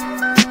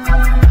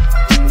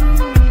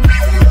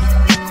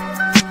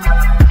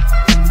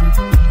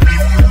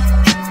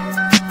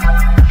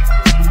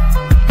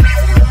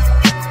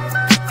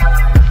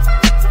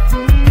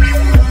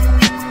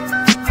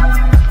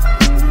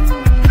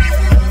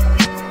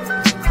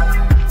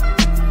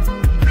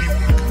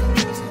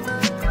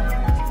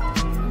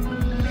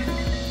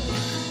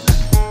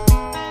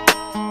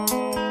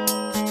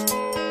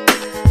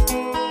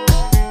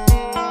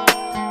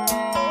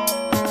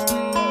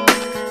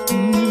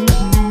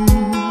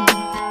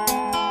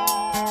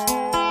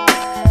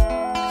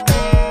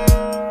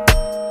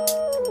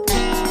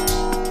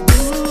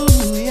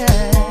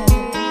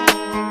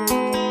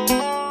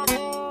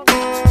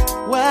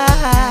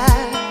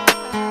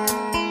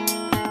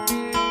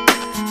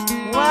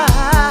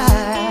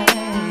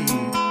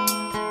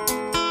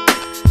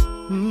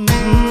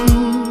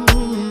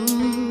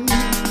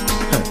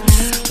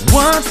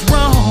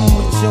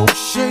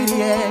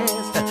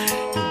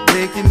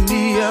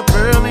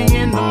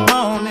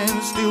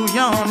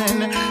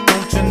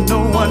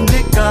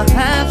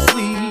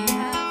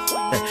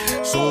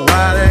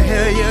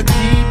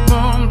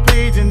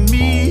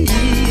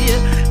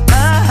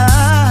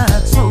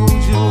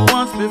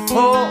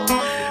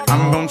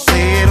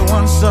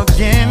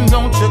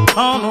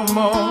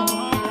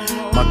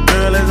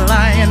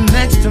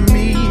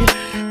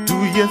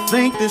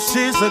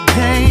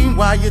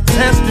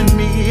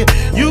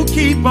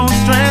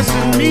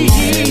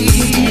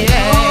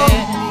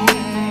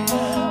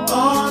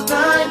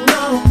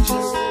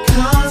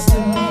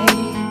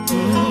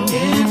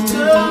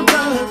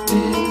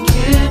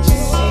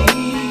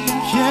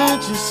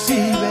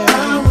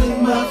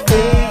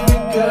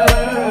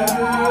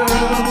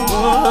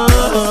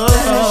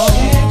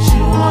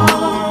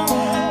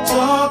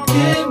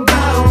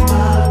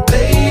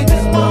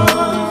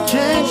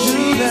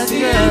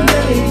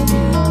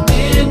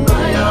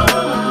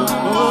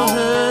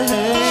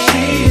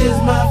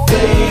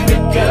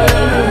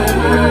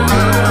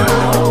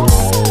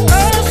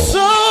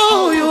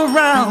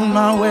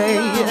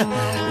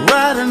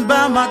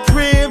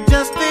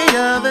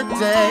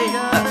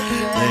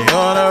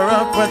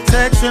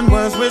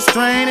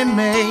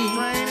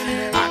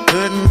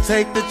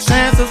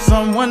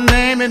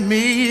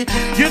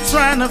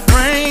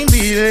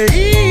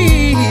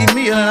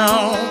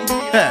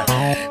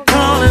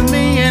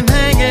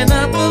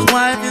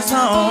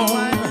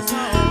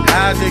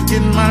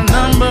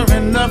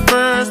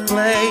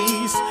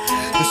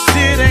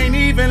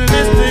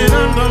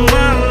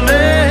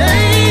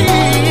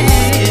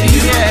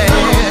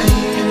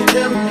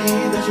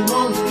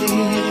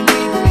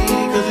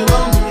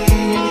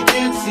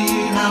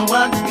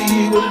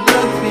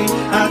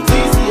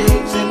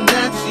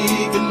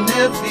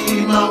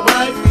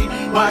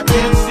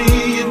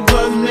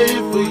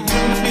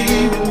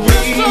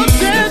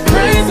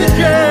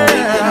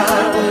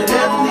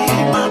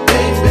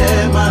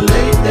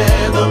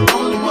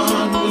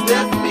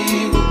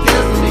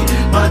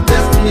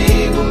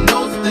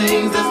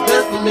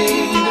 Me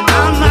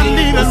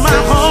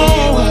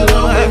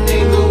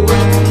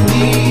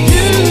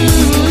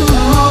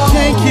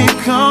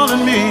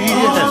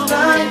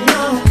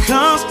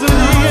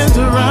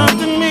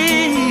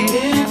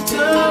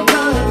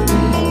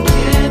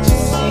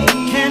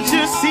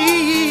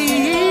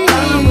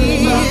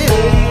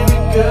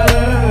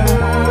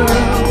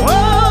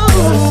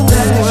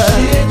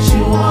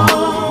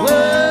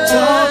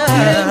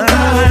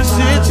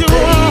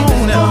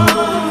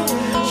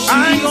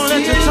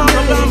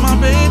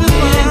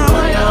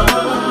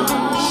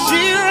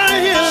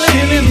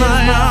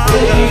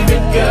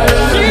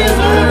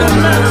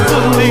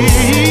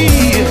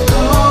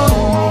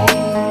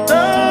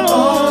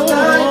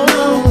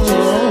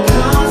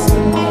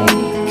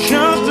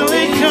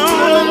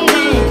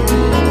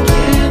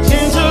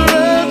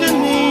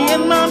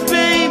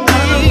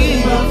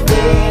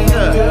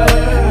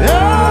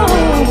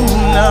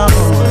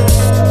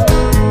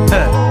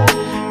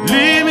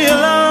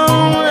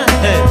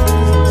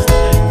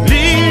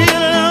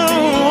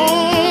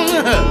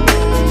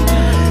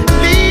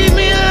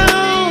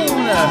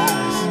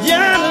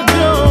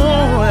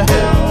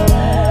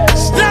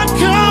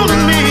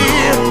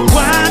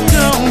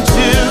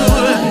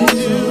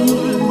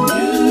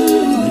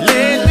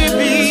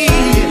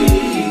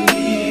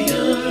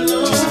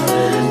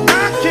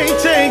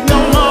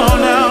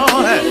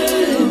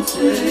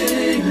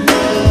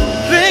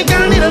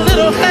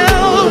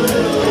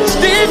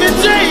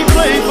J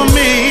play for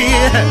me.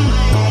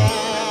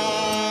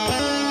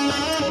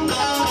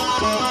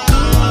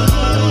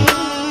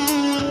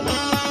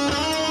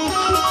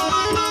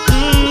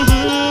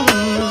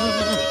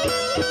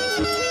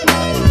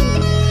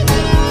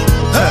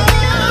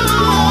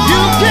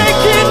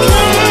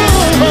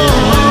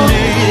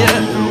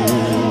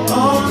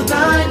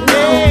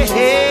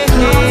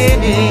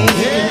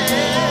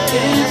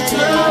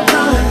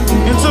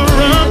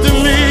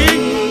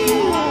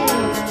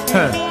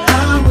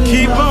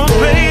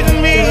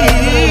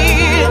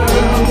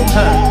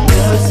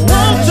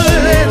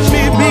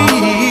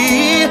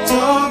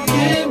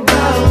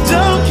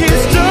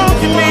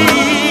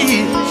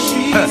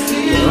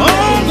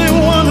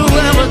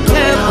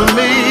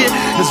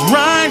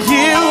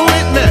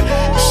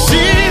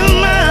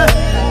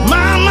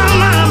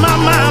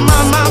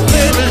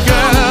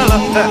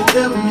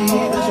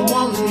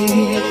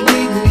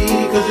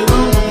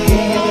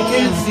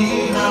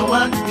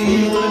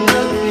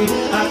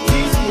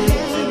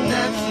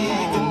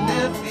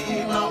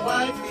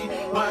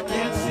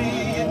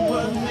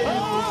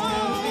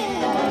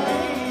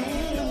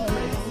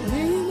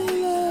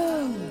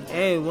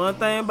 One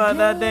thing about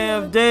that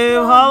damn Dave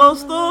Hollow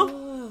stuff,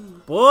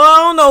 boy, I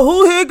don't know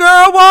who his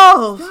girl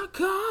was. Stop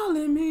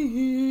calling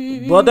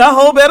me. But that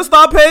hoe better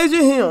start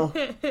paging him.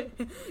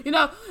 You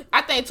know,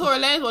 I think Tory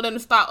Lanez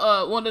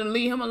wanted to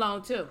leave him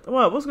alone too.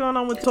 What's going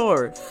on with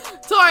Tory?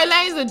 Tory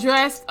Lanez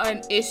addressed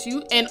an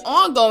issue, an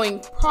ongoing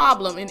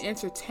problem in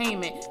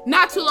entertainment.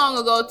 Not too long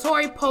ago,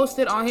 Tory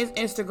posted on his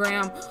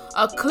Instagram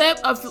a clip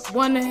of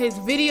one of his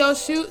video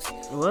shoots.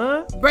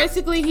 What?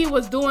 Basically, he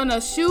was doing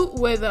a shoot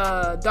with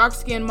a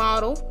dark-skinned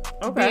model,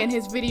 being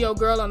his video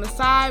girl on the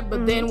side.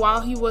 But then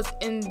while he was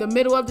in the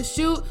middle of the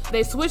shoot,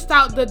 they switched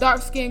out the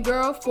dark-skinned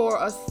girl for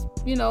a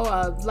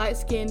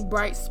light-skinned,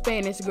 bright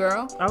Spanish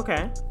girl.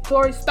 Okay.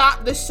 Tory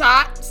stopped the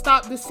shot,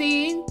 stopped the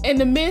scene in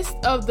the midst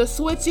of the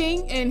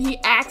switching, and he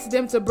asked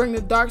them to bring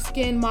the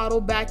dark-skinned model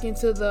back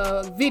into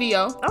the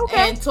video.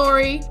 Okay. And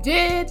Tory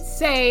did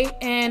say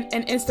in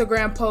an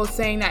Instagram post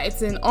saying that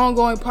it's an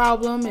ongoing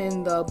problem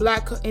in the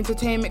black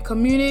entertainment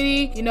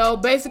community. You know,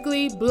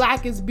 basically,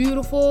 black is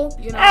beautiful.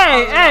 You know.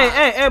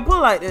 Hey, put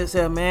it like this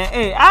here, man.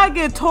 Hey, I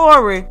get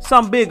Tory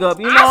some big up.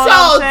 You know what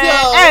I'm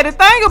saying? Hey, the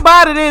thing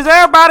about it is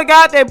everybody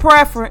got their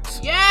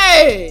preference.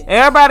 Yeah.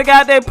 Everybody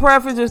got their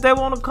preferences. They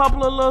want a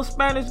couple of little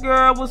Spanish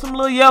girls with some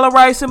little yellow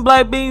rice and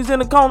black beans in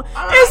the corner.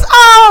 It's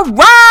all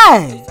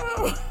right.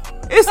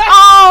 It's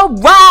all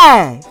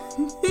right.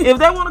 If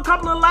they want a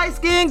couple of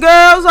light-skinned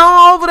girls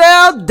on over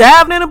there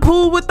diving in the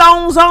pool with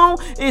thongs on,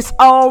 it's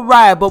all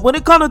right. But when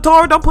it comes to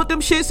Tory, don't put them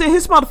shits in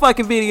his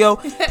motherfucking video.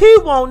 He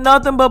want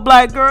nothing but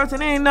black girls,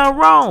 and ain't nothing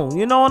wrong.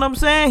 You know what I'm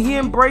saying? He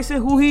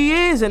embracing who he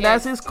is, and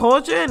that's his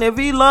culture. And if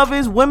he love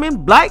his women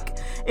black,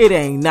 it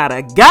ain't not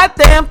a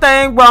goddamn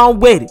thing wrong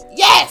with it.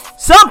 Yes.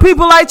 Some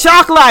people like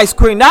chocolate ice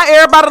cream. Not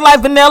everybody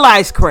like vanilla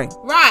ice cream.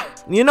 Right.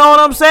 You know what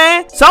I'm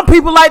saying? Some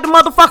people like the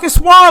motherfucking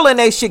swirl in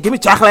they shit. Give me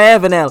chocolate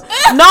and vanilla.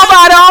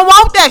 Nobody don't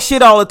want that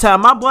shit all the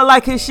time. My boy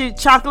like his shit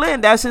chocolate,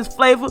 and that's his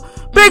flavor.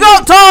 Big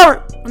up Tory.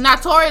 Now,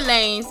 Tory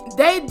Lanez,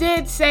 they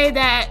did say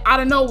that out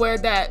of nowhere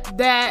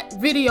that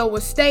video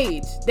was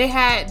staged. They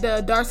had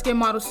the dark-skinned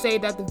model say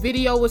that the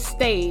video was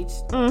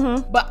staged.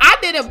 But I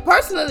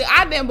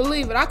didn't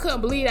believe it. I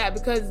couldn't believe that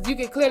because you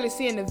can clearly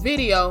see in the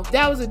video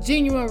that was a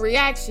genuine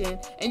reaction,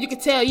 and you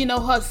could tell, you know,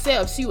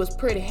 herself, she was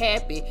pretty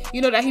happy.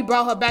 You know, that he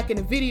brought her back in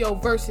the video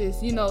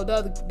versus, you know,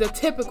 the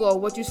typical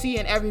of what you see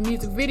in every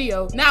music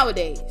video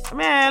nowadays.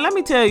 Man, let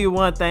me tell you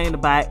one thing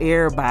about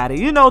everybody.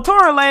 You know,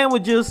 Tory Lanez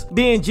was just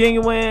being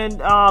genuine,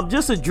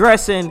 just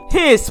addressing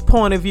his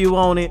point of view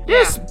on it.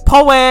 This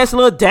poor ass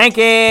little dank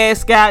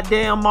ass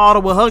goddamn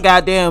model with her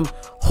goddamn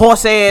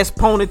horse ass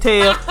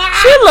ponytail.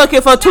 She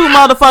looking for $2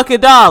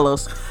 motherfucking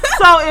dollars.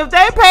 So if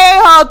they pay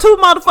her $2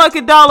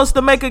 motherfucking dollars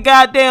to make a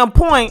goddamn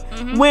point,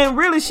 when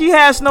really she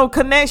has no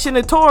connection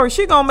to Tory,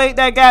 she gonna make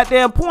that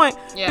goddamn point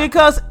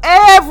because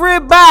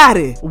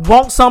everybody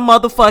wants some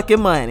motherfucking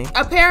money.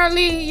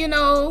 Apparently, you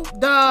know,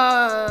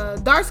 the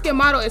dark-skinned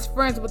model is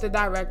friends with the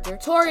director.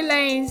 Tory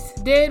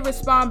Lanez did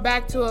respond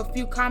back to a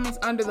few comments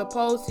under the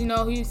post. You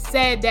know, he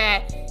said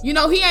that, you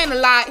know, he ain't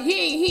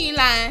he ain't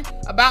lying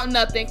about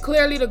nothing.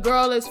 Clearly, the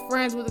girl is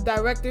friends with the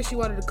director. She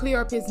wanted to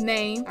clear up his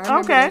name.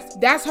 Okay. This.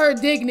 That's her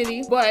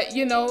dignity, but,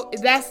 you know,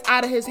 that's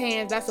out of his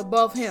hands. That's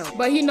above him.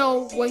 But he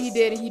know what he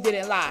did, and he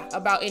didn't lie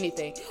about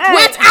anything. Hey.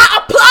 Which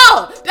I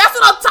applaud. That's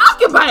what I'm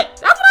talking about.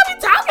 That's what I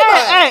be talking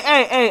about.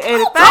 Hey.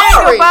 The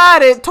thing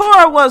about it,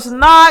 Tory was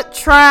not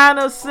trying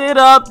to sit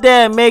up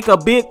there and make a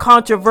big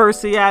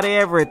controversy out of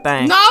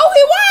everything. No,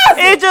 he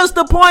wasn't. It's just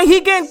the point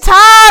he getting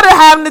tired of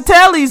having to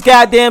tell these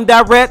goddamn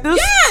directors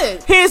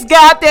his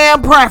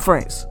goddamn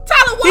preference.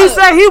 Tell him what? He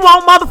said he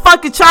want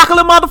motherfucking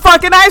chocolate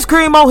motherfucking ice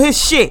cream on his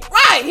shit.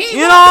 Right.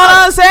 You know what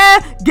I'm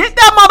saying? Get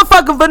that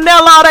motherfucking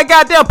vanilla, all that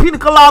goddamn pina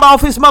colada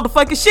off his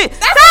motherfucking shit.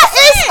 That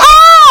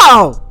is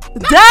all.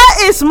 That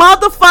is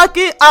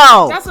motherfucking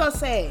That's what I'm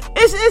saying.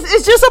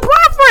 It's just a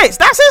preference.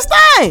 That's his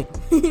thing.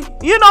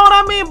 You know what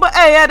I mean? But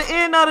hey, at the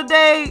end of the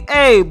day,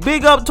 hey,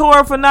 big up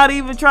Tori for not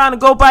even trying to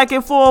go back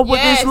and forth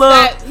with this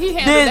look.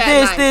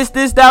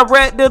 This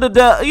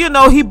director. You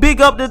know, he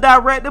big up the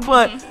director,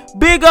 but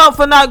big up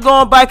for not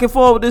going back and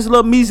forth with this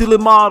little measly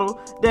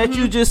model that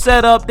you just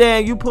set up there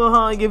and you put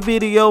her in your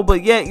video,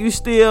 but yet you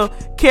still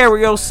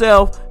carry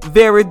yourself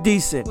very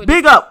decent.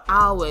 Big up.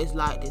 I always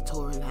liked it,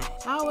 Tory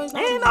Lanez.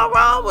 Ain't no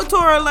wrong with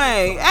Tory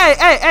Lanez. Hey,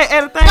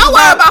 everything. Don't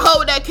worry about her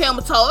with that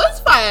camel toe. It's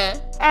fine.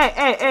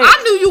 Hey.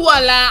 I knew you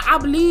weren't lying. I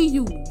believe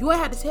you. You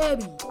ain't had to tell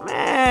me.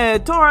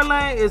 Man, Tory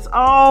Lanez is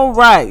all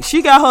right.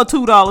 She got her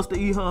 $2 to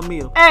eat her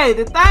meal. Hey,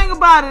 the thing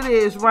about it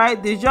is, right?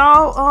 Did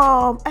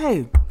y'all,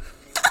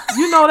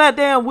 you know that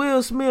damn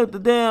Will Smith, the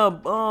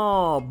damn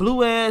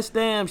blue ass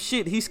damn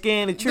shit he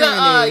scanned the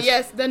children.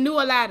 Yes, the new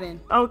Aladdin.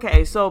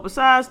 Okay, so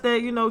besides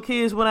that, you know,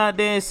 kids went out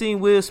there and seen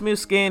Will Smith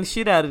scan the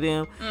shit out of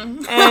them.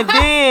 And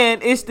then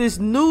it's this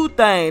new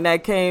thing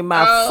that came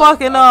out,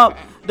 fucking up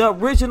the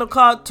original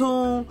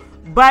cartoon.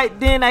 Back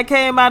then, that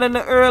came out in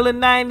the early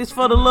 90s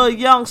for the little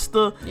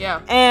youngster.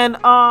 Yeah. And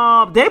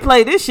they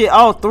played this shit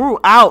all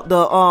throughout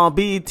the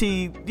BET,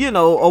 you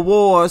know,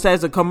 awards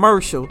as a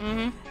commercial.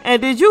 And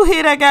did you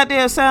hear that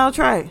goddamn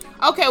soundtrack?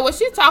 Okay, what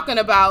she's talking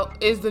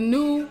about is the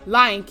new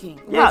Lion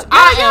King. The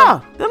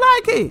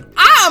Lion King.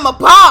 I am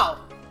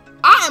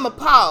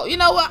appalled. You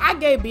know what? I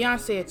gave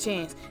Beyonce a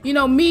chance. You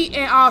know, me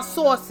and our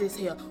sources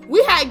here,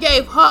 we had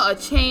gave her a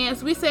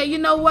chance. We said, you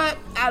know what?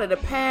 Out of the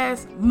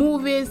past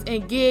movies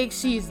and gigs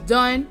she's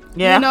done,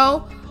 you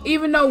know,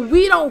 even though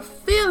we don't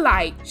feel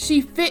like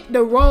she fit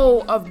the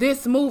role of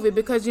this movie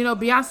because, you know,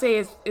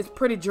 Beyonce is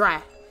pretty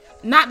dry.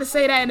 Not to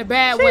say that in a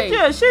bad way.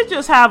 She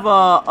just have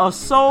a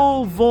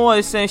soul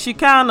voice, and she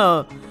kind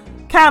of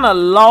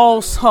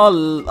lost her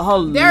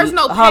There's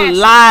no her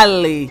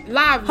liveliness.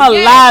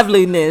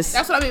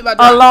 That's what I mean by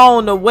that.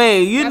 Along the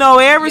way, you know,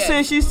 ever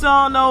since she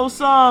sung those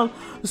songs,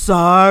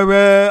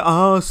 sorry,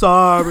 I'm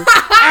sorry.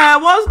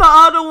 And what's the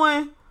other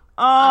one?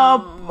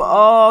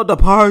 The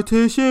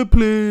Partition,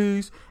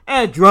 please.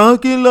 And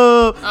Drunken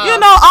Love. You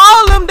know,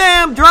 all them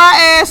damn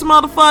dry ass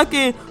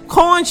motherfucking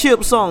corn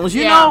chip songs.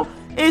 You know.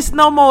 It's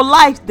no more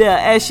life there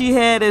as she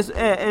had as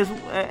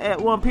at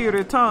one period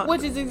of time.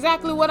 Which is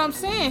exactly what I'm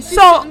saying. She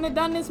shouldn't have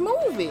done this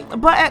movie.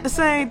 But at the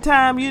same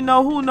time, you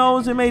know, who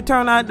knows? It may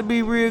turn out to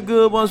be real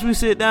good once we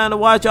sit down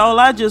and watch. All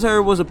I just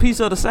heard was a piece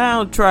of the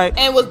soundtrack.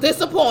 And was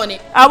disappointed.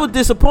 I was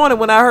disappointed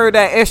when I heard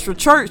that extra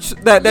church,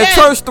 that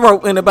church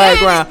throat in the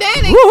background.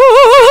 Danny.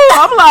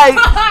 I'm like,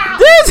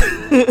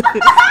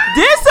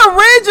 this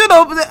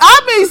original,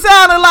 I mean,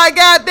 sounding like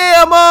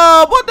goddamn,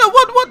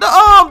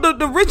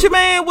 the Richie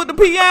Man with the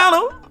piano.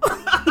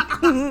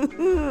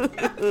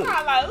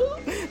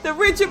 The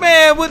Richie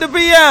Man with the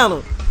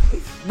piano.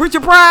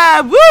 Richard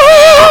Pryor. Woo!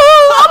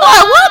 I'm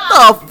like, what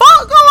the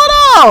fuck going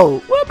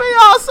on? What be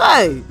y'all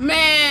say?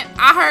 Man,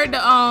 I heard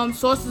the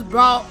sources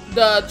brought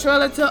the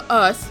trailer to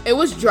us. It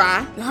was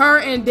dry. Her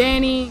and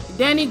Danny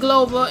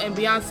Glover and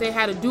Beyonce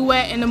had a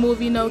duet in the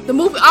movie. You know, the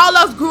movie all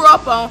of us grew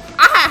up on.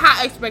 I had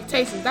high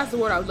expectations. That's the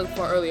word I was looking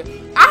for earlier.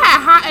 I had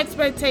high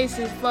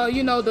expectations for,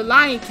 you know, the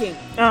Lion King.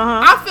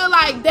 I feel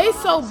like they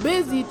so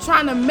busy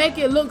trying to make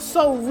it look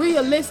so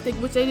realistic,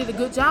 which they did a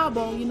good job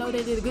on. You know,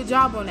 they did a good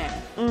job on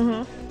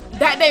that.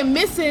 That they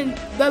missing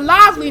the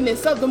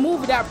liveliness of the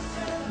movie that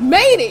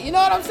made it. You know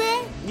what I'm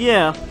saying?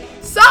 Yeah.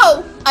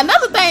 So,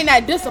 another thing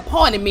that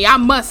disappointed me, I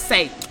must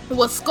say,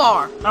 was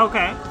Scar.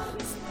 Okay.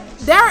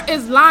 There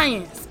is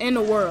lions in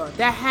the world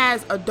that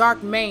has a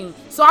dark mane.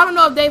 So, I don't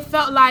know if they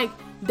felt like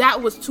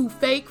that was too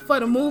fake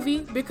for the movie,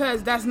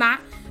 because that's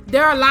not.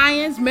 There are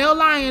lions, male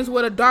lions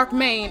with a dark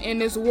mane in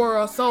this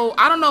world. So,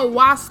 I don't know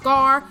why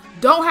Scar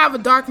don't have a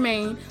dark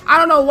mane. I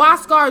don't know why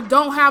Scar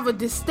don't have a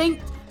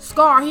distinct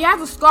scar. He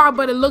has a scar,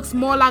 but it looks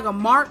more like a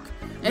mark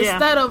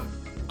instead of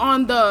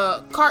on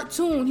the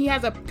cartoon. He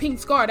has a pink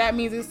scar. That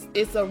means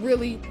it's a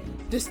really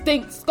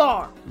distinct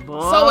scar. Boy.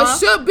 So it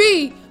should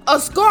be a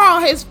scar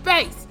on his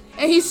face,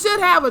 and he should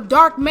have a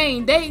dark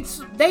mane. They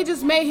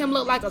just made him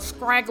look like a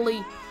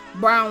scraggly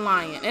brown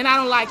lion, and I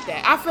don't like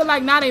that. I feel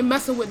like now they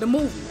messing with the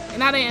movie,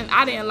 and I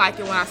didn't like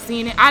it when I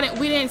seen it.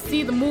 We didn't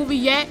see the movie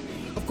yet,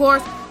 of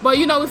course. But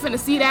you know we finna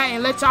see that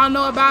and let y'all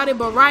know about it.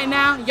 But right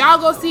now, y'all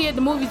go see it.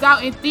 The movie's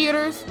out in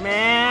theaters.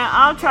 Man,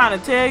 I'm trying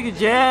to tell you,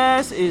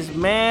 Jazz is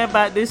mad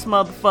about this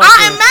motherfucker.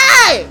 I am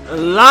mad.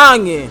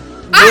 Longing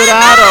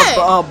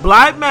without a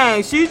black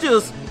man. She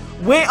just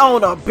went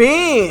on a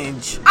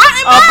binge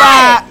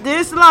about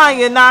this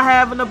lion not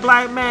having a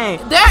black man.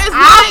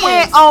 I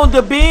went on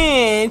the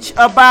binge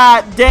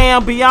about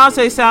damn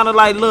Beyonce sounded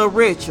like Lil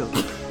Richard.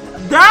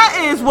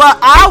 That is what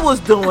I was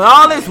doing.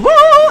 All this woo.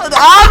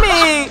 I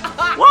mean,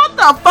 what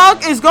the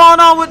fuck is going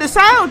on with the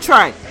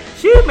soundtrack?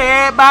 She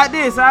mad about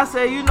this. I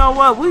said, you know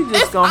what? We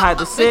just gonna have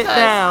to sit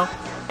down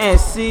and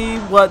see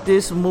what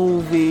this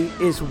movie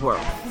is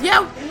worth.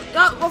 Yeah,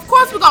 of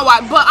course we're gonna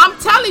watch, but I'm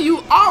telling you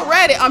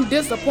already, I'm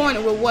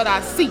disappointed with what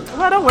I see.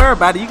 Well, don't worry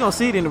about it. You're gonna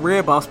see it in the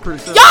Red Boss pretty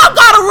soon. Y'all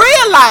gotta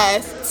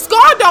realize,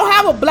 Scar don't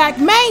have a black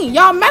mane.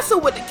 Y'all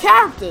messing with the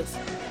characters.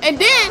 And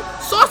then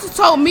sources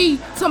told me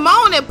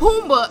Timon and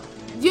Pumbaa,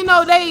 you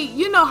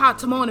know how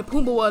Timon and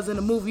Pumbaa was in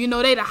the movie. You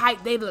know, they the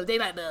hype, they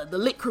like the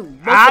lit crew.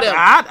 Both of them.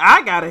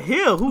 I gotta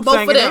hear who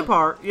sang in that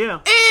part. Yeah.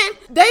 And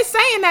they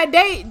saying that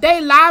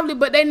they lively,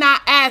 but they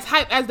not as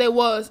hype as they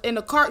was in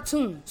the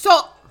cartoon.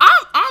 So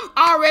I'm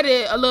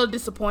already a little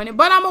disappointed,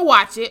 but I'm gonna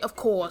watch it, of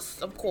course.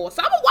 I'm gonna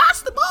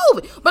watch the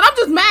movie. But I'm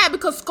just mad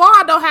because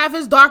Scar don't have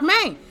his dark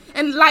mane.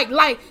 And like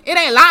it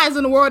ain't lions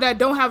in the world that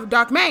don't have a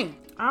dark mane.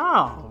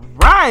 Oh,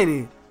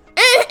 righty.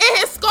 And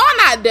his Scar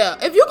not there.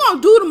 If you're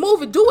gonna do the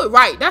movie, do it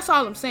right. That's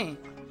all I'm saying.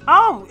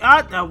 Oh,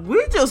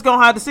 we just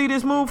gonna have to see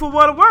this movie for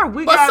what it worth.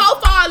 So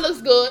far it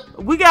looks good.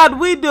 We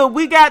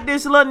got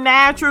this little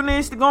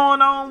naturalness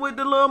going on with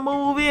the little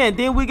movie, and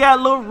then we got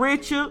Little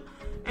Richard,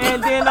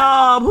 and then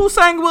who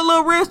sang with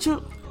Little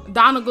Richard?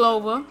 Donald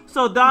Glover.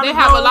 So Donald they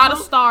have a lot of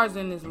stars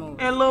in this movie.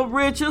 And Little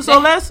Richard. So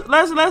let's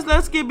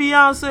give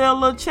Beyonce a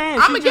little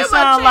chance. I'ma she give just her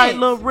a sound like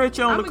chance. Little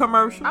Richard on the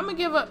commercial. I'm gonna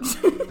give her.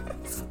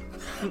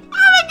 I'm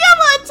gonna give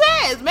her a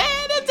chance, man.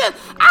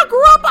 I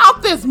grew up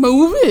off this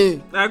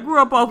movie. I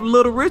grew up off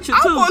Little Richard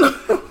too.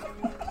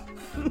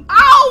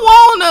 I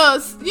want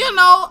us,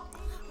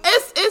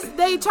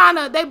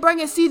 they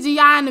bringing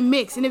CGI in the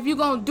mix, and if you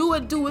gonna do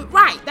it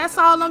right. That's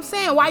all I'm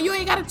saying. Why you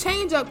ain't gotta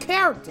change up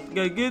character?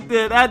 Yeah, get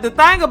that. The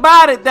thing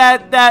about it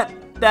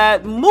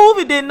that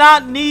movie did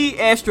not need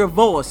extra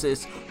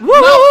voices.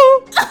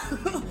 Woo!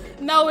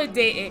 No, it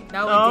didn't.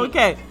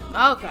 Okay.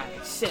 Okay,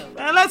 shit.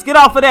 Man, let's get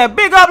off of that.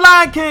 Big up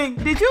Lion King.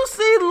 Did you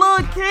see Lil'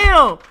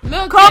 Kim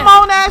come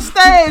on that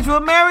stage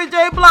with Mary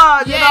J.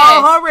 Blige and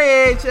all her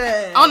red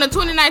chest? On the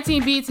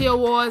 2019 BET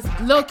Awards,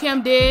 Lil'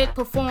 Kim did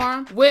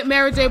perform with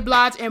Mary J.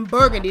 Blige and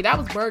Burgundy. That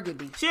was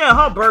Burgundy. She had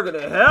her Burgundy.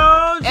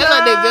 Hell yeah.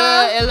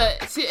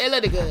 It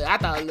looked good. I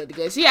thought it looked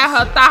good. She had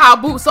her thigh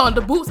boots on.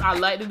 The boots, I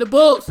liked the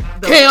boots.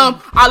 Kim,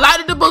 I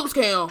liked the boots,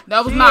 Kim.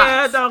 That was nice.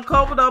 Yeah, done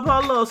covered up her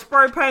little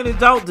spray painted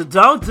don't.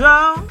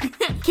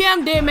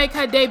 Kim did make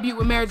her debut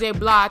with Mary J.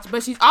 Blige,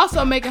 but she's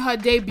also making her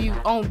debut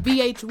on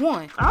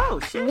VH1. Oh,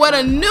 shit. With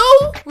a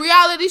new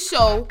reality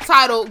show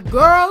titled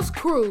Girls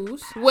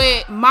Cruise,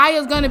 where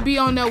Maya's gonna be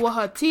on there with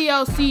her.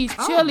 TLC's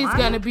Chili's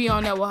gonna be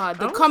on there with her.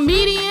 The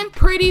comedian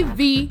Pretty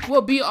V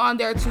will be on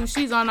there too.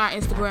 She's on our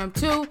Instagram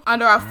too,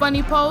 under our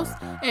funny post.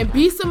 And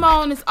B.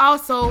 Simone is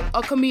also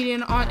a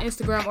comedian on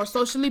Instagram or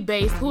socially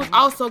based, who's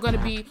also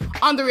gonna be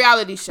on the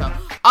reality show,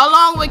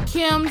 along with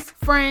Kim's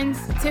friends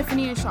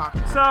Tiffany and Sharp.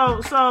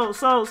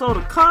 So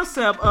the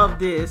concept of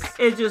this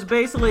is just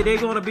basically they're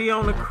going to be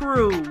on a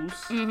cruise,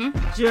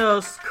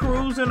 just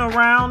cruising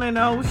around in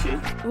the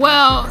ocean.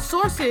 Well,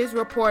 sources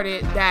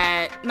reported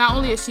that not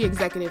only is she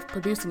executive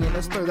producing it,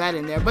 let's throw that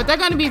in there, but they're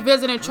going to be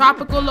visiting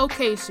tropical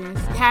locations,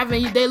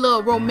 having their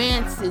little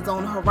romances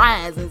on the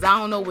horizons. I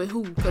don't know with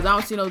who, because I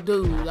don't see no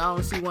dude. I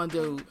don't see one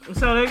dude.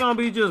 So they're going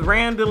to be just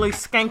randomly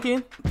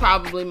skanking?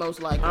 Probably,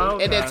 most likely.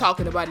 Okay. And they're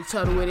talking about each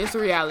other with it. It's a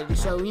reality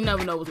show. You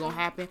never know what's going to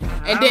happen.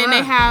 And then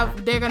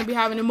they're going to be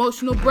having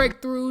emotional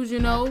breakthroughs,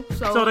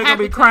 So they're going to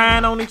be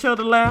crying on each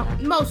other's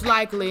lap? Most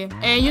likely.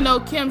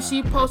 And, Kim,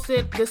 she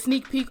posted the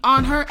sneak peek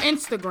on her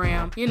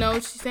Instagram.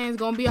 She's saying it's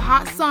going to be a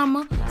hot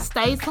summer.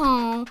 Stay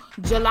tuned.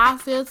 July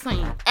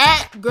 15th.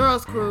 At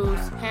Girls Cruise.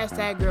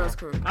 # Girls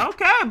Cruise.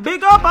 Okay,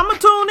 big up. I'm going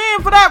to tune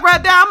in for that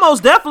right there. I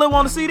most definitely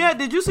want to see that.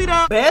 Did you see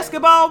that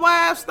Basketball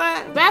Wives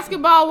thing?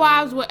 Basketball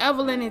Wives with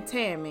Evelyn and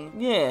Tammy.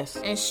 Yes.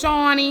 And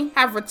Shawnee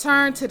have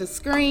returned to the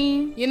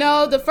screen.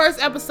 The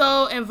first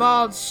episode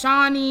involved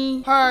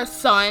Shawnee, her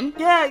son.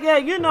 Yeah,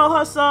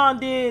 her son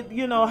did,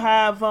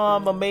 have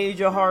a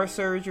major heart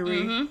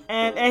surgery.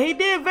 And he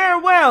did very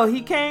well.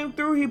 He came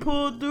through, he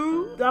pulled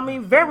through. I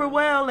mean, very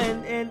well,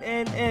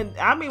 and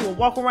I mean, we'll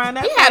walk around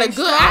that. He had a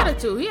good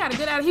attitude.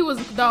 He was,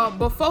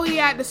 before he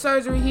had the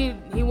surgery,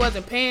 he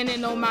wasn't paying it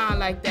no mind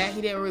like that.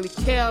 He didn't really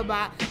care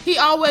about it. He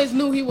always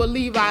knew he would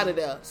leave out of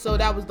there. So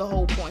that was the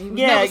whole point. He was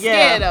never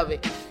scared of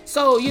it.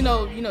 So,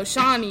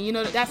 Shawnee,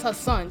 that's her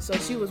son. So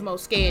she was more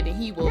scared than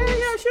he was.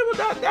 Yeah, she was.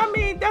 I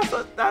mean, that's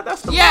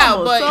the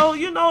mama. But so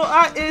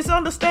it's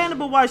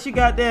understandable why she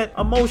got that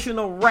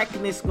emotional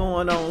wreckness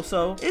going on.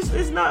 So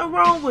it's nothing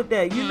wrong with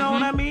that. You know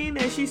what I mean?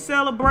 And she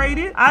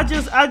celebrated. I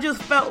just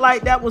felt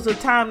like that was a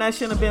time that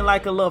shouldn't have been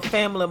like a little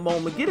family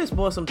moment. Get this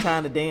boy some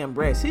time to damn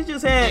rest. He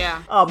just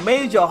had a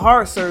major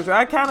heart surgery.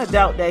 I kind of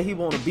doubt that he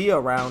want to be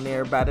around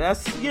everybody.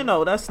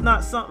 That's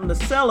not something to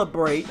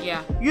celebrate.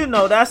 Yeah.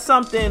 That's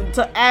something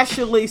to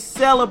actually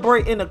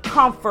celebrate in the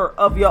comfort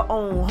of your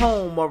own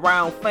home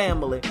around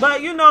family.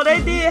 But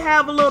they did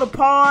have a little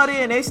party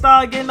and they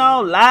started getting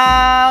all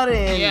loud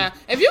and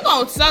if you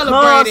gonna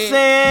celebrate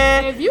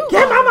it,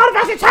 get my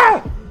motherfucking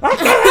child.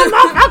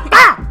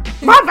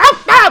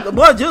 The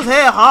boy just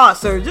had heart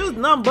surgery, just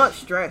nothing but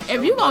stress.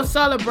 If you gonna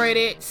celebrate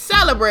it.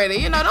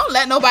 Don't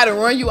let nobody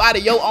run you out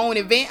of your own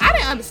event. I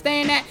didn't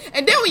understand that.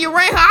 And then when you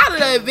ran her out of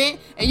the event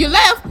and you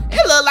left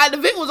It looked like the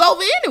event was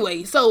over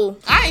anyway, so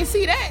I ain't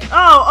see that.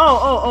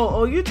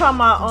 Oh, you talking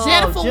about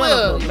Jennifer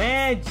Williams.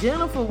 Man,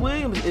 Jennifer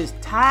Williams is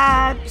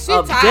tired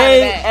of tired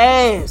gay of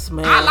ass,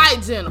 man. I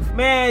like Jennifer.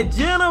 Man, Now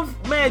Jennifer,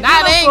 they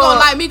ain't gonna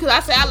like me because I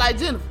say I like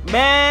Jennifer.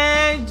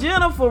 Man,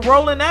 Jennifer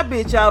rolling that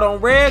bitch out on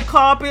red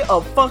carpet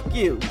or fuck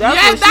you.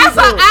 That's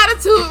her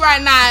attitude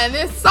right now, and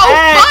it's so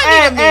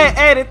funny to me.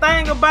 Hey, the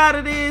thing about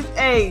it is,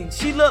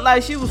 she looked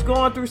like she was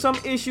going through some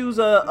issues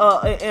in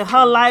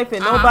her life,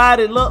 and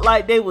nobody looked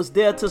like they was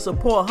there to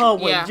support her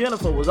when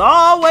Jennifer was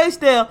always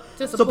there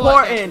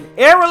supporting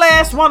every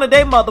last one of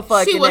they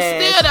motherfucking She was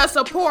ass. still there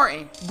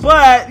supporting.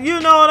 But you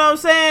know what I'm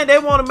saying? They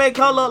want to make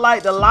her look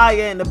like the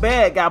liar and the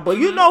bad guy. But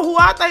you know who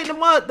I think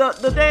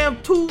the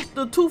damn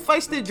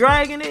two-faced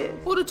dragon is?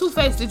 Who the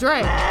two-faced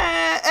dragon?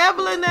 Man,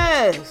 Evelyn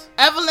is.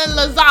 Evelyn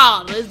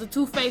Lazard is the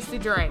two-faced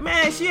dragon.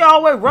 Man, she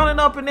always running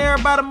up in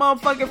everybody's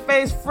motherfucking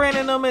face,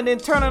 friending them, and then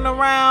turning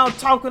around,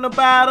 talking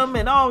about them,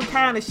 and all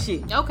kind of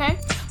shit. Okay.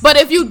 But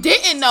if you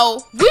didn't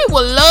know, we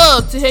would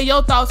love to hear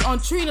your thoughts on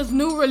Trina's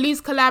new release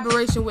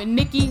collaboration with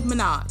Nicki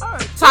Minaj,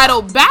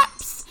 titled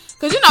Baps.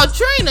 Cause you know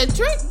Trina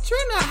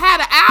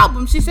had an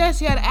album. She said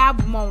she had an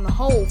album on the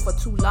hold for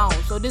too long.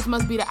 So this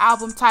must be the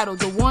album titled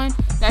The One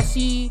that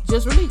she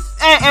just released.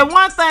 And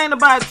one thing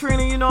about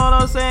Trina, you know what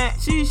I'm saying?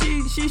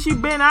 She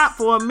been out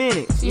for a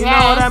minute. You know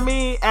what I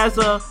mean? As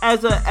a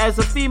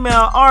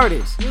female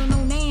artist. You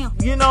know now.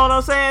 You know what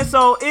I'm saying?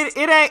 So it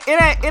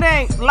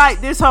ain't like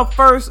this her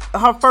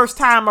first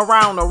time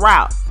around the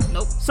route.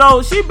 Nope.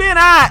 So she been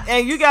out,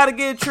 and you gotta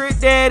give Trick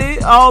Daddy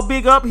all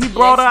big up. He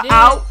brought her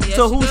out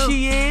to who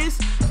she is.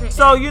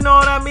 So you know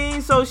what I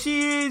mean. So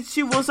she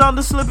was on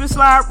the Slip and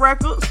Slide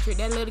Records. Trick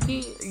that little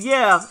kid.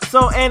 Yeah.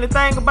 So and the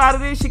thing about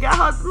it is she got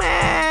her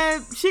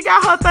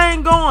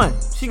thing going.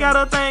 She got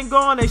her thing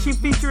going, and she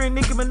featuring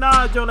Nicki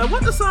Minaj on that.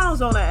 What the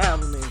songs on that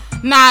album is?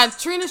 Now,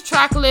 Trina's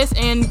track list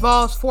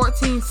involves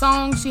 14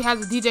 songs. She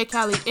has a DJ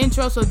Khaled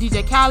intro, so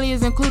DJ Khaled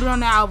is included on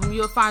the album.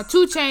 You'll find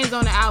 2 Chainz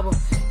on the album.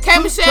 K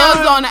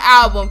Michelle's on the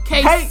album.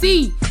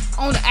 KC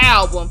on the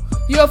album.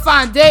 You'll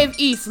find Dave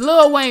East,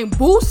 Lil Wayne,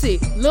 Boosie,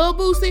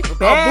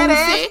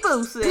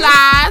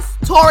 Plies,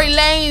 Tory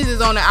Lanez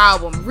is on the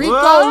album. Rico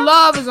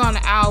Love is on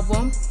the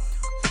album.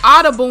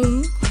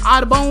 Audubon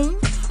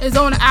is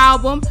on the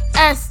album.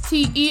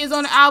 STE is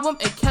on the album,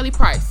 and Kelly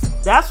Price.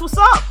 That's what's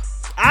up.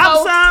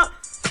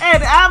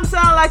 The album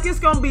sound like it's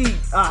gonna be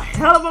a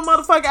hell of a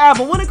motherfucking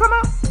album. When it come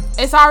out?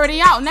 It's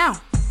already out now.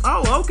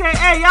 Oh, okay.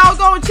 Hey, y'all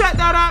go and check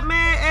that out,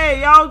 man.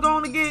 Hey, y'all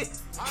gonna get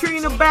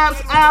Trina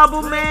Baps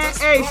album, man.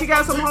 Hey, she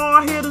got some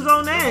hard hitters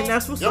on there, and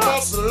that's what's up. You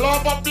must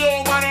love up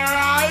your money,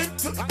 right?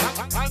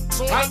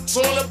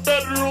 Control the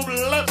bedroom,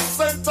 left,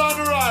 center,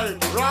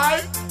 and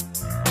right?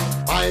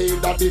 My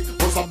daddy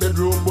was a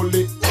bedroom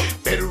bully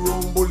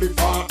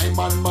for him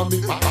and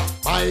mommy. My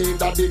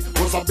daddy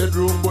was a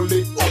bedroom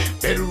bully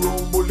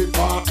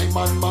for him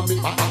and mommy.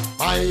 My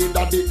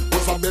daddy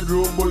was a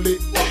bedroom bully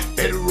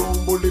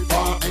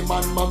for him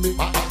and mommy.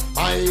 My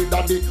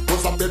daddy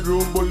was a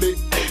bedroom bully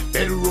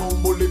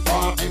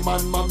for him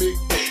and mommy.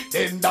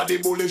 Then daddy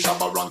bully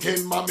shabba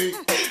ranking mommy.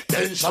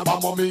 Then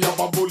shabba mommy have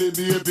a bully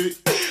baby,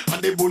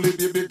 and the bully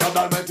baby God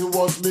Almighty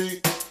was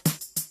me.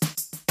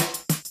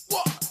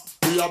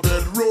 We a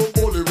bedroom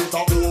bully with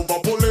a over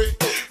bully.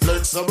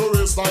 Flexible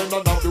waistline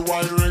and have the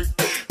wiring.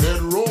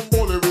 Bedroom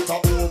bully with a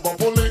over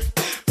bully.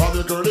 From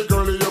the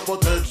girly, you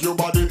protect your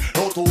body.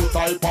 No two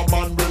type of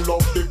man will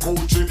love the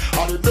coochie.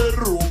 And the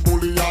bedroom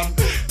bully and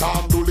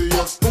Tom Dooley.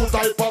 Yes, two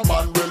type of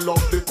man will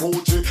love the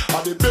coochie.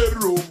 And the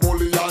bedroom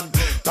bully and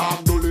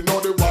Tom Dooley.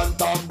 No the one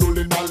Tom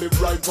Dooley not live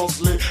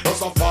righteously.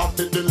 Just a fact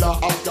in the law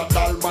of God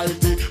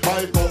Almighty.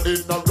 My go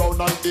in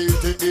around and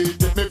eat it.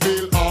 Me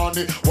feel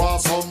horny.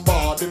 Want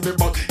somebody me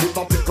back. If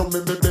I pick up me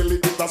belly,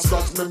 it a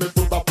scratch me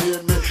foot a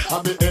pain me.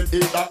 And me head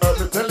it a hurt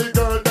me. Tell the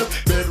girl them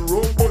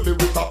bedroom bully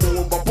with a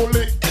over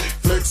bully.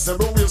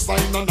 Flexible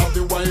waistline and have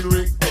the wine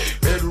ring.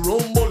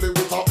 Bedroom bully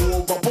with a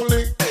over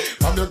bully.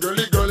 From your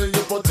girly,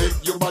 you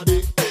protect your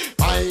body.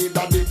 My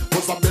daddy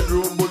was a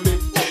bedroom bully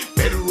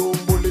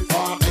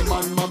for him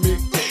and mommy.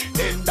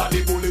 Then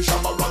daddy bully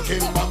shabba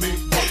rocking mommy.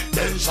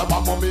 Then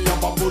shabba mommy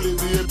have a bully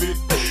baby,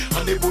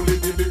 and the bully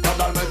baby God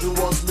Almighty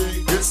was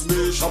me. It's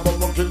me shabba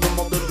rocking on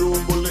my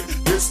bedroom bully.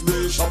 It's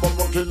me shabba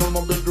rocking on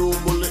my bedroom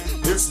bully.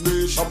 It's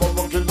me shabba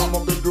rocking on my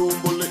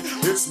bedroom bully.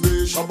 It's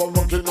me shabba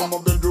rocking on my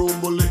bedroom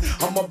bully.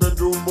 I'm a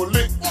bedroom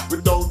bully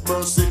without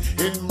mercy.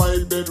 In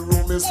my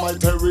bedroom is my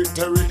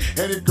territory.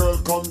 Any girl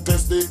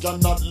contest, they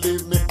cannot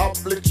leave me.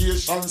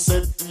 Application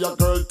said your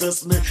girl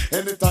test me.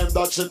 Anytime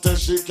that she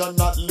test, she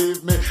cannot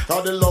leave me.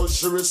 Cause the love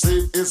she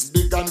receive is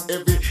big and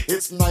heavy.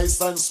 It's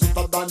nice and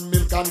sweeter than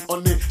milk and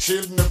honey.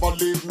 She'll never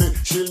leave me,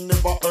 she'll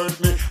never hurt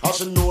me. As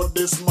she know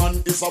this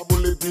man is a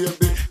bully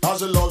baby. As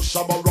she love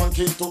shabba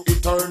ranking to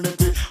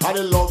eternity. And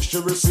the love she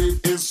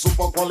receive is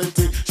super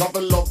quality.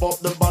 Shabba love up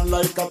the band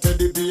like a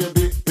teddy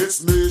baby.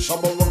 It's me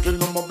shabba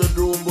ranking on my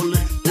bedroom bully.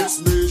 It's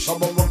me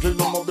shabba ranking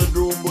on my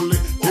bedroom bully.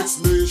 It's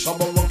me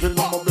shabba ranking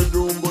on my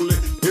bedroom bully.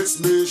 It's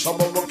me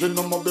Shabba rocking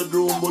on my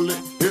bedroom bully.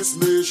 It's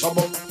me,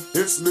 Shabba.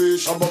 It's me,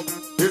 Shabba.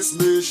 It's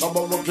me,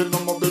 Shabba rocking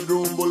on my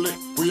bedroom bully.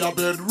 We a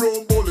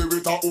bedroom bully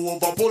with a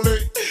over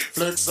pulley.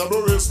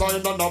 Flexible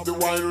waistline and have the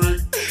wine ring.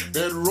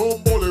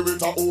 Bedroom bully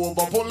with a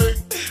over pulley.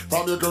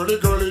 From your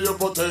girly, you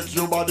protect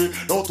your body.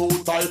 No two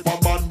type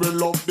of man will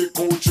love the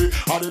coochie.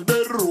 And the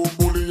bedroom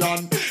bully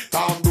and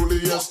Tom Dooley.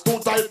 Yes, two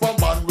type of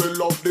man will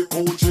love the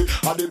coochie.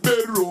 And the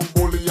bedroom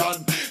bully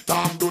and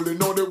Tom Dooley.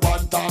 No the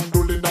one Tom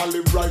Dooley not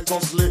live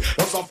righteously.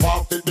 That's a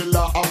part of the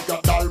law of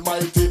God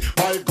Almighty.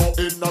 By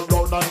going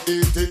around and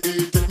eat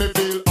it, me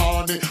feel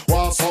horny.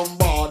 Want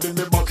somebody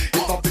me back.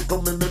 If I pick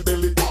up me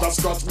belly, if I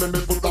scratch me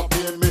foot a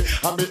pain me.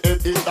 And me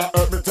head it a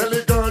hurt me. Tell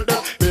a girl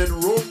that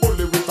bedroom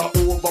bully with a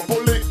over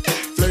bully.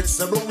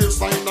 Flexible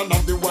waistline and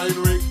have the wine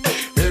ring.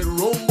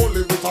 Bedroom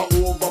bully with a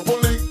over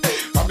bully.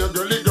 From your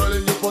girly,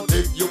 you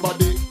protect your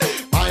body.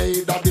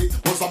 My daddy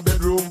was a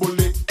bedroom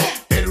bully.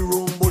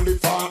 Bedroom bully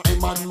for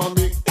him and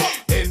mommy.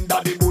 Then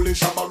daddy bully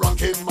Shabba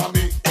rocking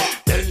mommy.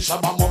 Then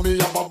Shabba mommy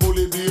have a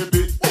bully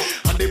baby.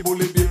 And the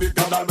bully baby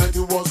God Almighty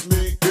was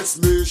me. It's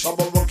me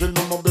Shabba rocking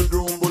on my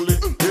bedroom bully.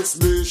 It's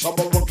me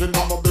Shabba rocking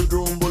on my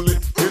bedroom bully.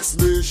 It's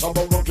me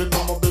Shabba rocking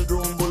on my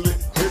bedroom bully.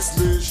 It's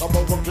me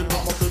Shabba rocking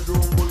on my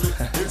bedroom bully.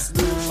 It's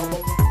me Shabba.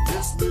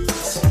 It's me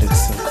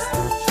Shabba.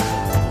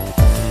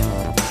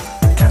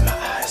 Got my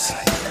eyes on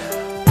you.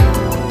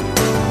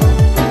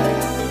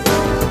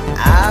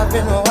 I've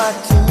been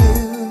watching you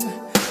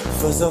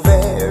for so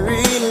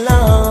very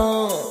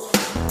long,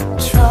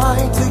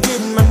 trying to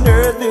get my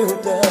nerve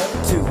built up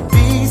to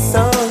be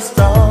so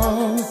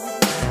strong.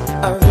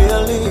 I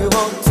really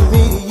want to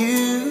meet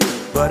you,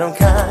 but I'm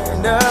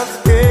kind of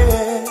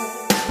scared,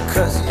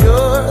 'cause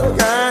you're the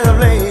kind of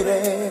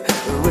lady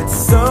with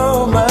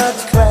so much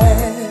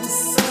class.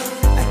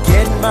 I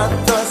get my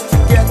thoughts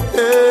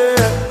together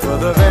for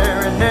the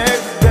very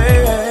next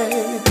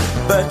day,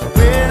 but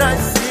when I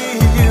see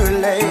you,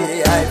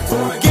 lady, I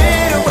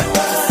forget what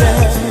to say.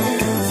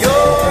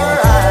 Your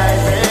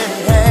eyes and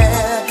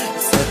hair,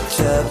 such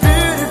a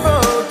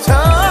beautiful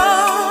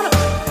tone.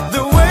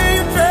 The way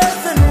you dress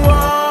and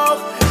walk,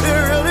 it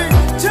really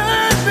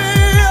turns me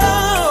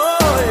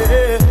on,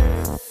 yeah.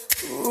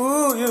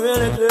 Ooh, you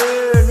really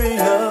turn me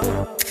on.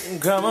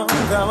 Come on,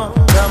 come on,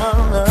 come on,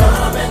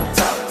 come and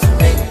talk to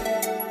me.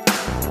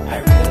 I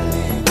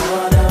really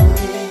wanna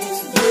meet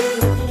you.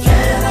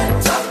 Can I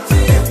talk to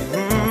you?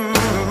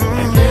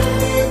 I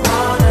really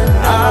wanna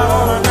know. I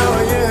wanna know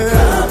you.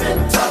 Come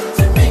and talk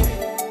to me.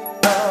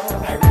 Oh,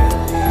 I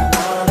really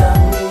wanna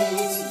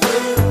meet you.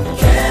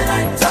 Can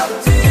I talk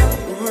to you?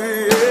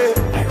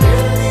 Yeah. I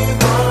really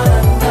wanna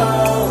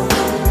know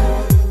you.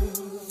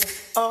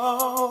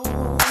 Oh,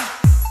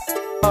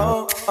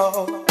 oh, oh,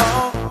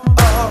 oh,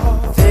 oh.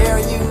 There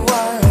you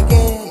are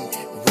again,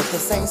 with the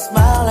same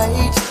smile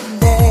each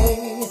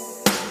day.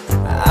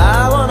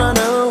 I wanna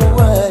know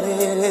what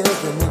it is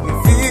that make you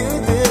feel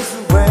this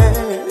way.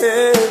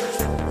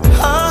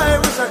 I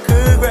wish I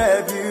could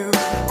grab you,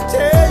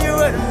 tell you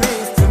what it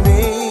means to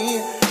me,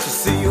 to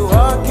see you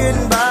walking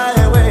by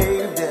a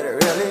wave that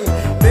really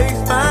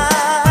makes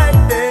my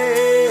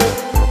day.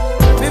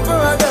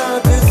 Before I go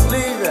to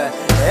sleep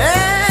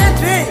and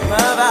dream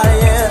about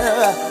you,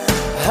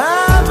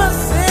 I'm a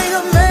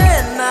single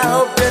man. I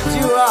hope that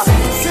you are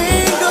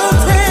single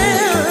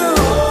too.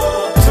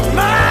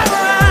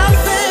 Tomorrow I'll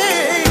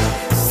say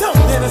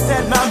something to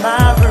set my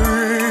mind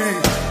free.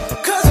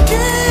 'Cause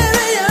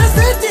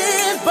curiosity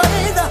is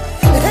burning the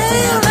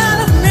hell out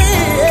of me,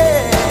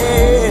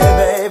 yeah,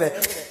 baby.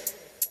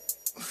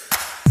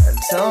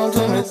 Talk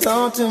to me,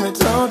 talk to me,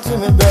 talk to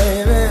me,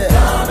 baby.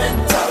 Come and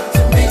talk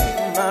to me,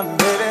 my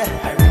baby.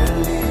 I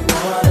really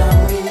wanna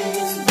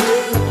meet you.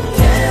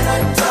 Can I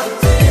talk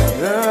to you?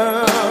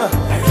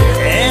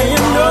 And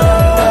you know,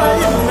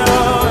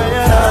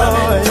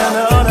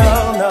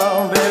 no,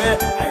 baby.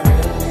 I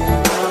really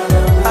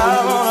wanna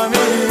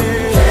meet you.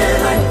 Can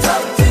I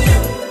talk to you?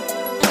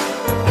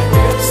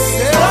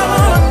 Say I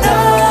wanna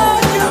know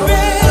you,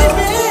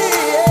 baby.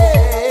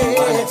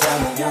 Wanna tell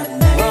me your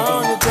name?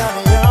 Wanna tell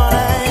me your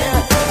name?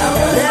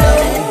 Let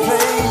me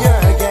play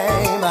your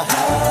game.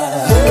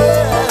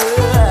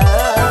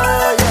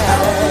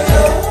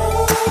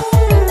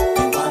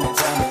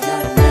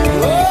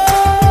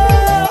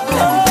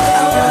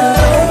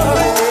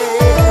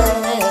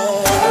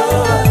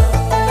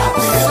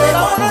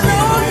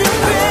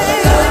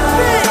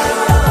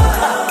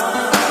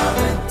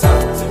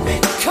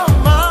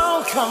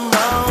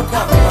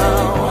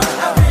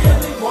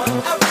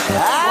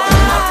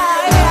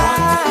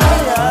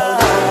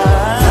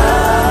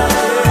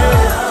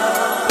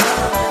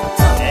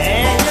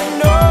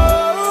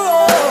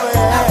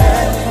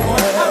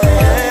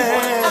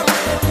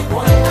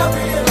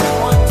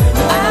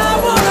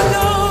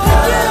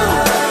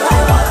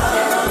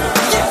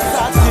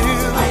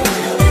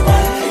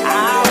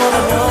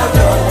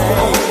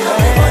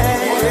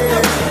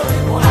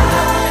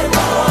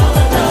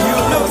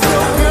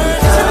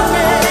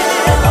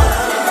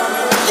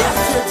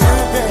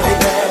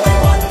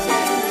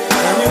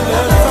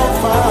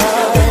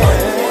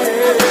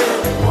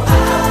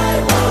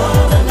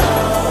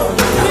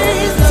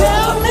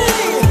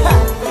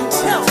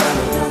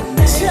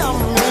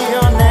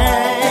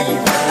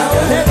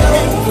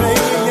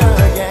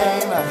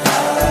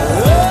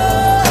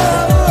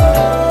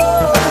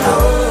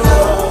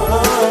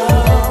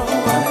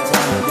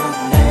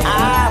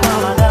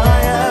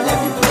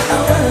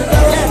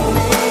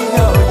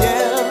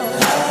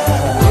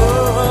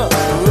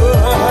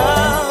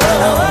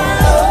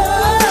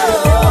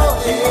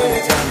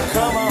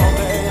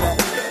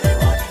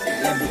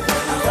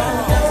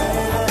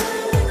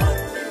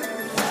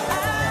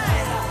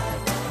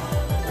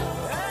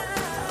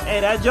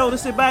 Hey, that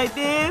Jodeci back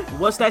then.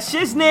 What's that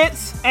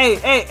shiznits? Hey,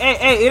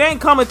 it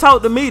ain't come and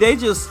talk to me. They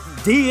just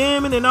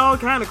DMing and all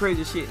kind of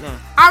crazy shit now.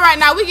 All right,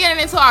 now we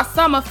getting into our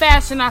summer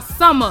fashion, our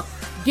summer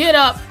get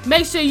up.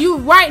 Make sure you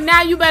right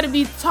now you better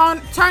be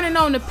turning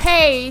on the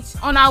page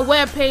on our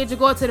webpage or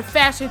go to the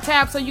fashion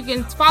tab so you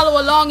can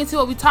follow along and see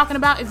what we're talking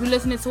about. If you're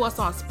listening to us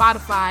on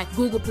Spotify,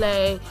 Google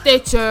Play,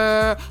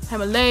 Stitcher,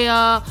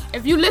 Himalaya.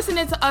 If you're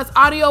listening to us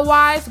audio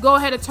wise, go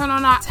ahead and turn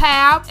on our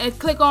tab and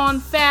click on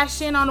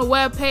fashion on the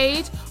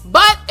webpage.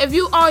 But if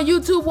you on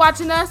YouTube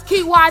watching us,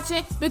 keep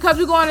watching because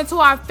we're going into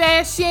our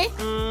fashion.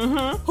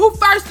 Who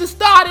first to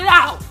start it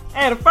out?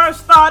 And the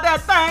first start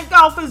that thing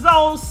off is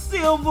old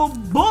Silver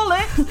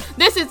Bullet.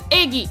 This is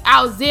Iggy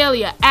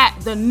Azalea at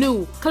the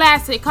new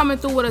classic coming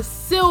through with a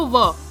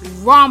silver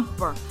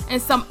romper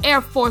and some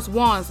Air Force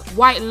Ones,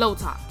 white low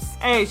tops.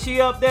 Hey, she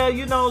up there,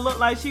 look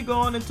like she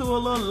going into a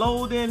little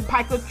loading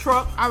Packer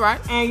truck. All right.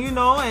 And,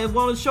 and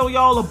want to show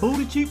y'all a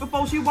booty cheek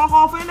before she walk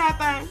off in that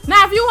thing.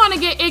 Now, if you want to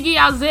get Iggy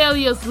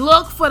Azalea's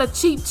look for the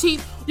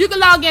cheap, you can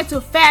log into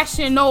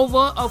Fashion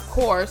Nova, of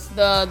course,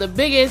 one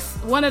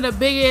of the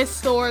biggest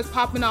stores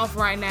popping off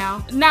right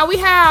now. Now, we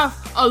have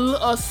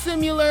a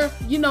similar,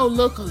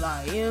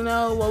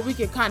 lookalike, where we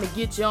can kind of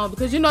get you on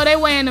because, they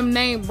wearing them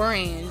name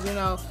brands,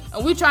 and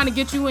we trying to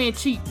get you in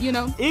cheap,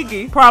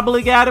 Iggy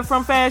probably got it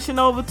from Fashion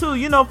Nova, too.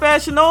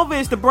 Fashion Nova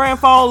is the brand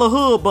for all the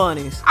hood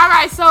bunnies. All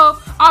right, so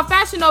on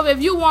Fashion Nova,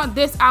 if you want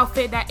this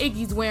outfit that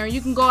Iggy's wearing,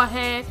 you can go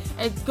ahead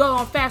and go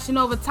on Fashion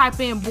Nova, type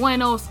in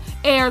Buenos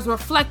Aires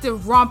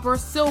reflective romper,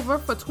 silver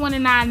for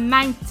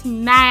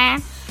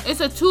 $29.99. It's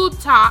a tube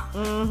top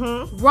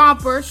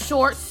romper,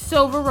 short,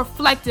 silver,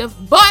 reflective.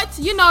 But,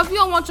 if you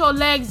don't want your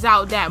legs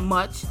out that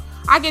much,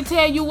 I can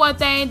tell you one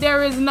thing,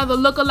 there is another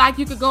lookalike.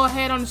 You could go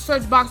ahead on the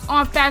search box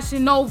on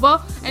Fashion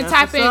Nova and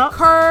type in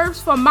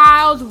curves for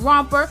miles,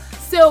 romper,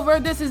 silver.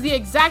 This is the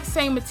exact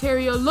same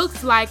material,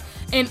 looks like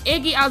in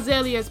Iggy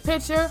Azalea's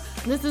picture.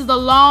 This is the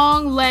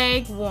long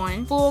leg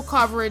one, full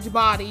coverage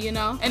body, and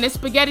it's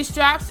spaghetti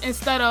straps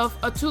instead of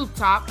a tube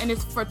top, and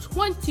it's for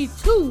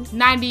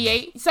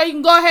 $22.98. So you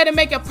can go ahead and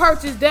make a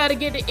purchase there to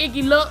get the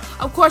Iggy look.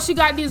 Of course, you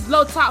got these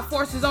low top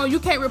forces on. You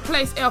can't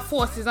replace Air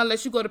Forces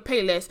unless you go to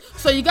Payless.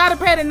 So you gotta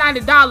pay the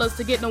 $90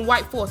 to get them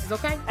white forces,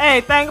 okay?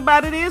 Hey, thing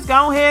about it is,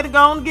 go ahead and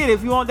go and get it.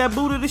 If you want that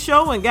booty to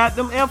show and got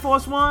them Air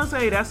Force Ones,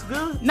 hey, that's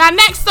good. Now,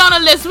 next on the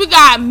list, we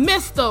got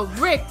Mr.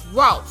 Rick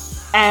Ross.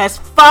 As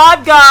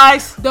Five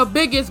Guys, the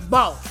biggest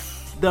boss.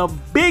 The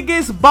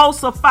biggest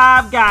boss of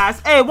Five Guys.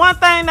 Hey, one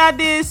thing I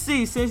did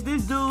see since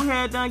this dude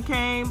had done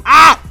came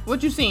out.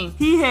 What you seen?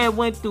 He had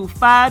went through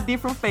 5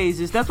 different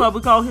phases. That's why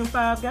we call him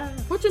Five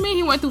Guys. What you mean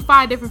he went through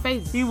 5 different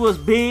phases? He was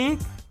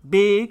big,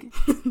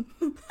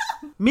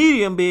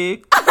 medium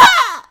big,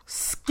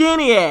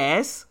 skinny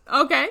ass.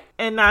 Okay.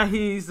 And now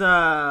he's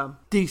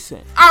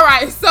decent. All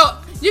right, so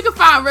you can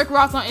find Rick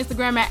Ross on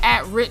Instagram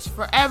at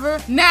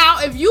 @RichForever. Now,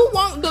 if you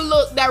want the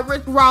look that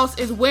Rick Ross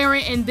is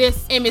wearing in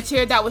this image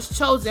here that was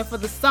chosen for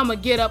the summer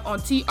get up on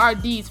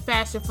TRD's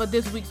fashion for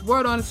this week's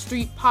Word on the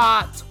Street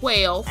Pod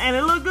 12. And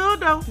it look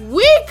good though.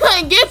 We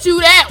couldn't get you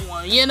that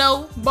one,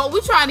 but we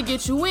trying to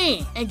get you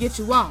in and get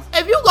you on.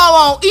 If you go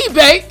on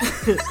eBay,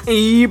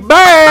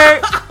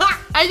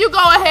 and you go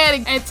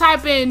ahead and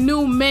type in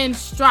new men's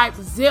stripe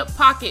zip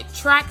pocket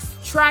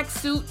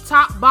tracksuit,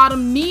 top,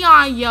 bottom,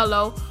 neon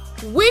yellow.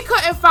 We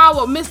couldn't find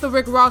what Mr.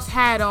 Rick Ross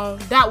had on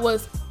that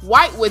was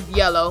white with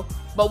yellow,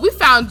 but we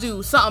found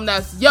you something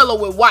that's yellow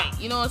with white.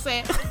 You know what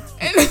I'm saying?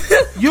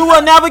 You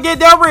will never get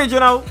the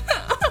original.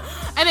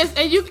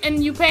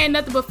 And you paying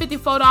nothing but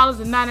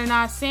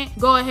 $54.99.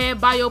 Go ahead,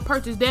 buy your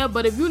purchase there.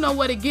 But if you know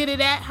where to get it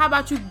at, how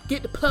about you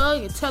get the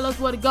plug and tell us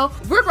where to go?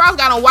 Rick Ross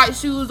got on white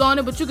shoes on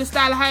it, but you can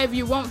style it however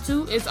you want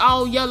to. It's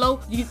all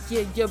yellow.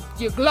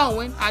 You're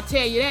glowing. I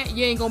tell you that.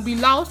 You ain't gonna be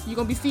lost. You're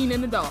gonna be seen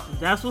in the dark.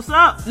 That's what's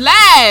up.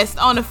 Last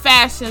on the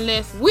fashion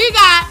list, we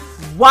got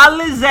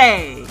Wale.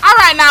 All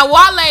right, now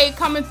Wale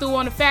coming through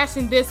on the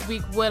fashion this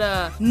week with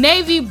a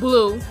navy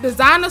blue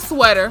designer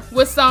sweater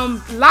with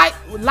some light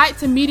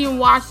to medium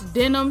wash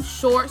denim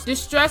shorts,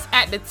 distressed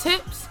at the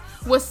tips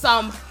with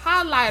some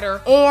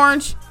highlighter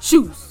orange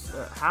shoes.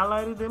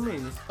 Highlighted them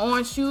is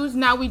orange shoes.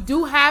 Now we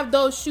do have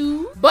those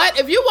shoes, but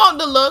if you want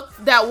the look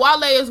that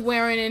Wale is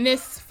wearing in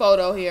this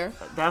photo here,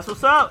 that's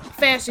what's up.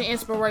 Fashion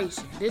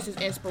inspiration. This is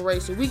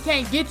inspiration. We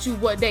can't get you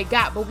what they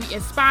got, but we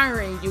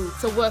inspiring you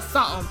to wear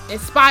something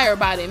inspired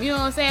by them. You know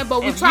what I'm saying?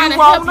 But we're trying to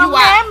help you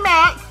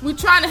out. We're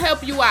trying to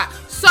help you out.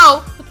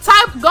 So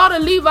go to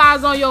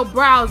Levi's on your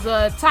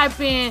browser, type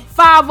in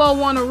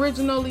 501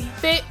 originally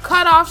fit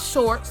cutoff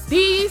shorts.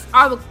 These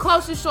are the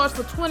closest shorts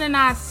for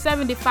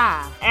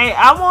 $29.75. Hey,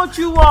 I want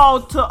you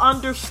all to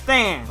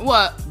understand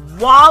what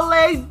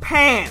Wale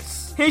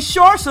pants. His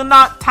shorts are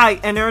not tight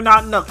and they're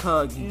not nut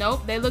huggy.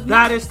 Nope, they look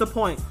That is the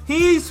point.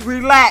 He's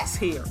relaxed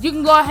here. You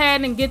can go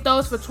ahead and get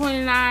those for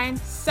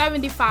 $29.75.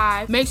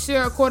 $75. Make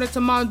sure, according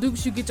to Mom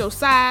Dukes, you get your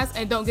size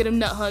and don't get him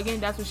nut hugging.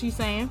 That's what she's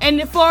saying. And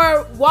then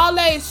for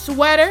Wale's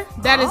sweater,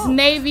 that is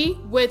navy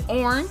with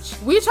orange.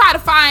 We try to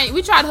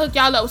hook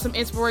y'all up with some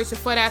inspiration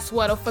for that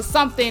sweater, for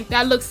something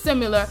that looks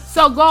similar.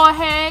 So go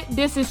ahead.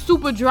 This is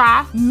Super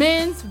Dry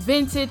men's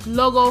vintage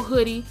logo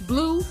hoodie,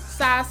 blue,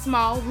 size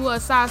small. If you are a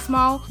size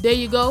small, there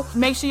you go.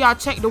 Make sure y'all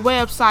check the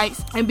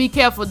websites and be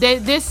careful.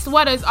 This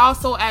sweater is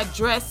also at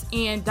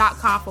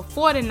dressin.com for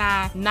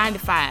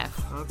 $49.95.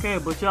 Okay,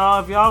 but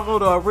y'all, if y'all go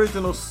to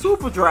original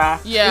Super Dry,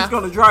 it's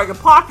gonna dry your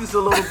pockets a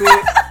little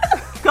bit.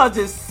 Because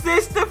it's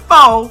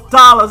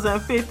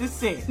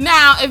 $64.50.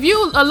 Now, if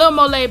you a little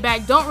more laid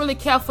back, don't really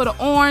care for the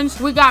orange,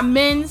 we got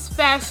men's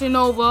Fashion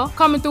Nova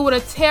coming through with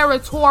a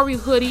Territory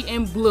hoodie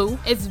in blue.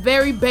 It's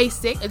very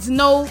basic. It's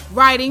no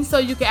writing, so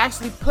you can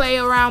actually play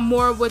around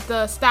more with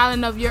the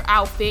styling of your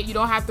outfit. You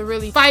don't have to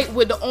really fight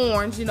with the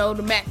orange,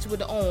 to match with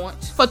the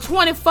orange. For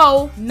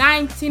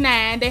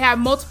 $24.99, they have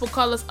multiple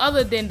colors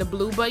other than the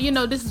blue, but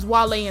this is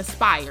Wale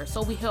inspired,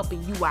 so we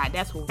helping you out.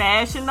 That's what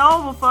Fashion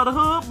Nova for the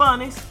hood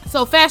bunnies.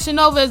 So Fashion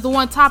Nova is the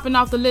one topping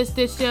off the list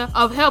this year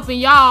of helping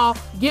y'all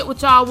get what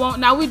y'all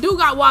want. Now, we do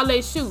got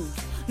Wale shoes.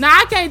 Now,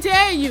 I can't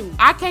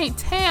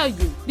tell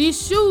you.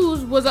 These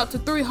shoes was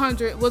between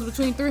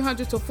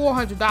 $300 to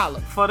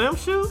 $400. For them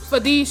shoes? For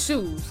these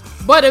shoes.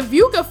 But if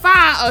you can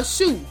find a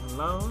shoe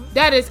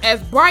that is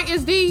as bright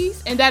as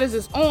these and that is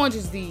as orange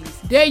as these,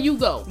 there you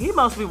go. He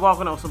must be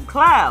walking on some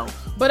clouds.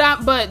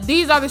 But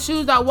these are the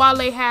shoes that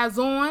Wale has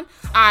on.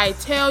 I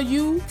tell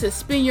you to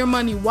spend your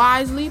money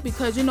wisely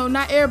because,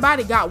 not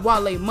everybody got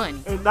Wale money.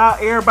 And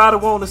not everybody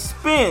want to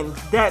spend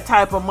that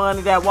type of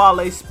money that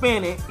Wale's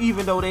spending,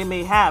 even though they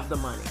may have the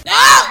money. No,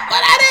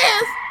 what that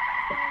is?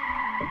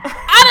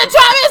 I done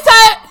try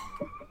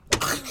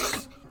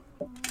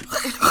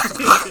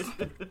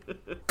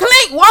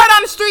Click Word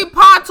on the Street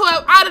Part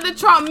 12 out of the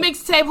trunk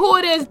mixtape. Who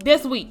it is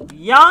this week?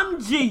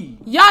 Young G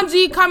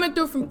coming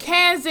through from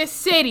Kansas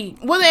City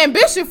with an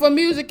ambition for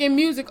music and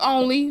music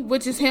only,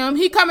 which is him.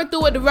 He coming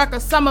through with the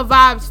record Summer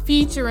Vibes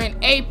featuring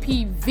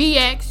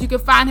APVX. You can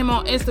find him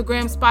on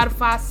Instagram,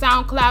 Spotify,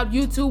 SoundCloud,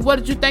 YouTube. What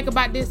did you think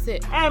about this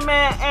hit? Hey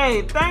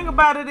man, thing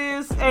about it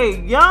is,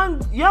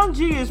 Young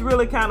G is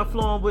really kind of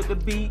flowing with the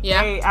beat.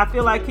 Yeah. I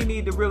feel like he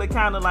need to really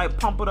kind of like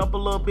pump it up a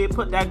little bit,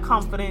 put that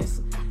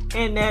confidence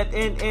in that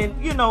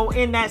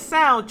in that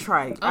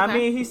soundtrack. Okay. I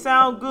mean, he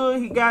sound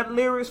good. He got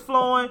lyrics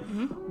flowing.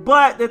 Mm-hmm.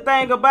 But the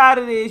thing about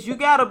it is, you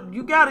gotta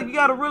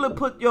really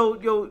put you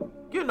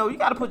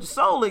gotta put your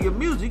soul in your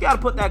music. You gotta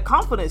put that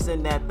confidence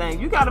in that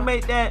thing. You gotta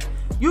make that.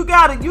 You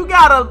gotta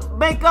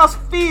make us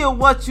feel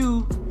what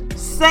you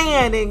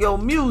saying in your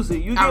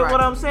music. You get what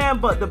I'm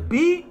saying? But the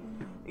beat,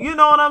 you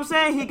know what I'm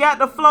saying? He got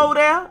the flow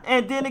there,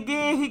 and then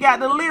again, he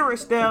got the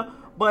lyrics there.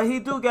 But he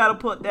do gotta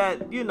put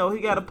that, he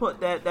gotta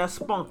put that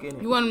spunk in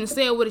it. You want him to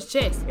say it with his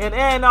chest. And it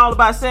ain't all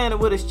about saying it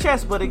with his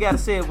chest, but he gotta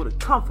say it with a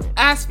confidence.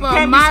 As for you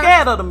can't be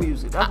scared of the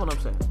music. That's what I'm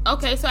saying.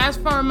 Okay, so as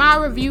for my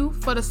review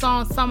for the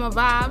song Summer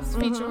Vibes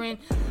featuring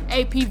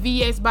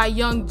APVX by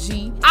Young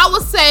G, I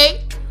would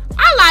say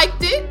I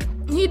liked it.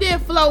 He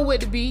did flow with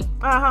the beat.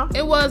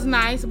 It was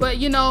nice, but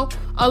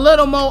a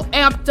little more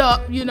amped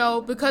up,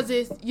 because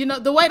it's,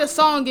 the way the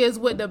song is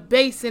with the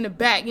bass in the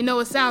back,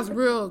 it sounds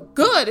real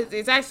good.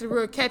 It's actually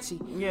real catchy.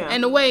 Yeah.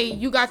 And the way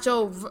you got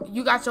your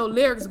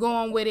lyrics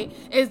going with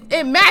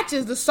it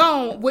matches the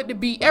song with the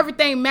beat.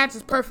 Everything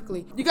matches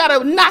perfectly. You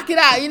gotta knock it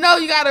out, you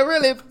gotta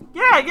really.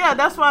 Yeah,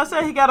 that's why I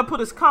said he gotta put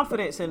his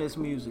confidence in his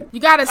music.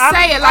 You gotta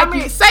say it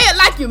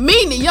like you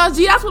mean it, Young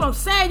G. That's what I'm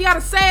saying. You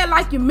gotta say it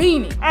like you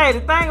mean it. Hey, the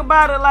thing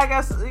about it, like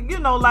I said,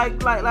 like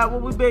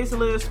what we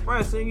basically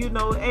expressing,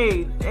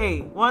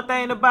 one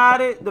thing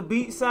about it, the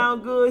beat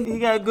sound good. He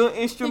got a good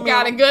instrument.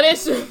 And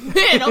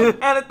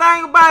the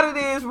thing about it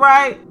is,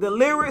 right, the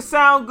lyrics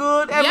sound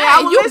good. I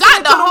mean, you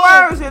got the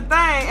whole words and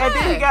thing, and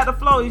then he got the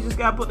flow. You just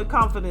gotta put the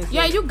confidence in.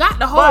 Yeah, you got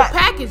the whole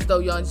package though,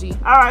 Young G.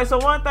 All right, so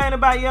one thing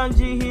about Young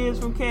G, he is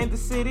from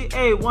Kansas City.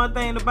 Hey, one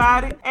thing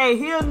about it,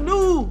 he a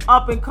new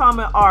up and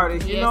coming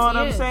artist. You know what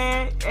I'm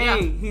saying?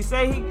 Hey, he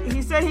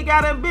said he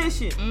got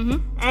ambition,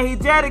 and he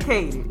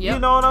dedicated. Yep. You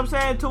know what I'm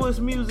saying, to his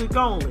music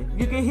only.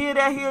 You can hear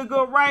that he a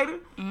good writer.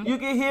 You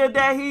can hear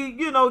that he,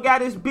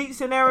 got his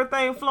beats and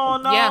everything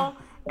flowing on.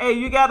 Hey,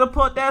 you gotta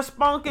put that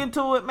spunk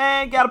into it,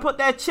 man. You gotta put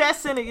that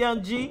chest in it,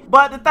 Young G.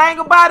 But the thing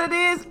about it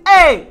is,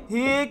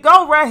 here it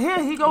go right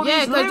here. He go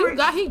these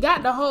lyrics. He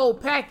got the whole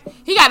package.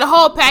 He got the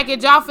whole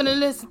package. Y'all finna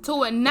listen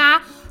to it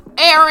now.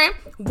 Aaron,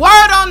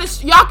 word on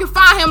this. Y'all can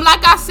find him,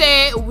 like I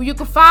said. You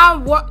can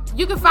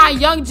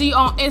find Young G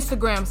on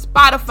Instagram,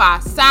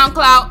 Spotify,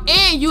 SoundCloud,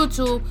 and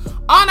YouTube.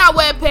 On our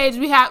webpage,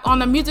 we have on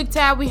the music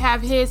tab, we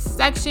have his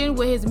section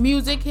with his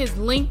music, his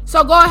link.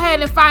 So go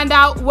ahead and find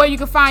out where you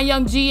can find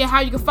Young G and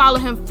how you can follow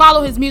him.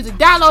 Follow his music,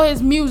 download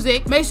his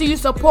music. Make sure you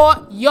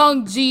support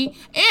Young G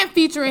and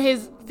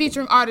featuring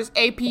artist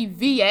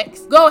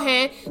APVX. Go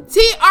ahead.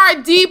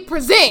 TRD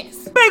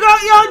presents. Big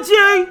up Young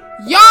G.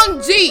 Young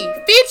G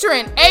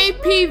featuring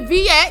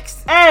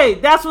APVX. Hey,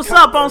 that's what's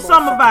up on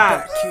Summer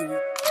Vibes.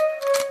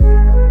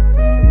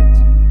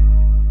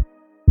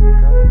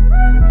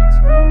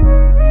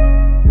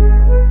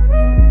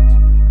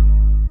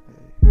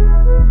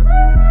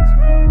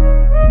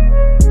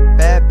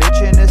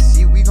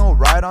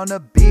 the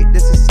beat,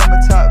 this is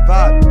summertime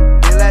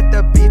vibe. Feel at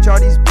the beach, all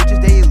these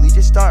bitches, they elite.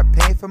 Just start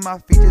paying for my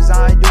features,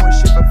 I ain't doing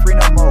shit for free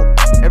no more.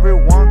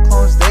 Everyone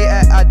clones, they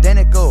act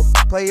identical.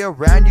 Play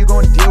around, you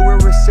gon' deal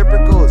with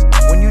reciprocals.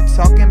 When you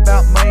talking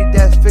about money,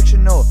 that's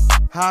fictional.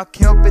 How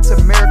Kemp, it's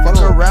a miracle.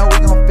 Fuck around,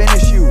 we gon'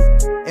 finish you.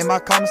 In my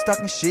comments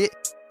talking shit,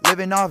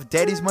 living off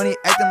daddy's money,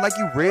 acting like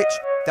you rich.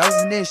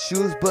 Thousands in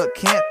shoes, but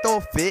can't throw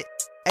a fit.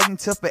 Acting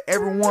tough, but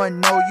everyone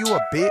know you a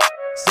bitch.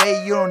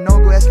 Say you don't know,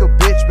 go ask your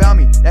bitch about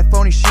me. That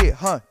phony shit,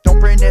 huh? Don't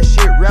bring that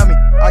shit around me.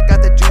 I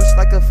got the juice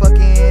like a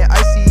fucking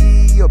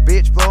icy. Your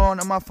bitch blowing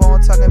on my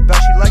phone talking about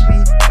she like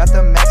me. Got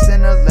the Max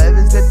and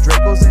 11s, the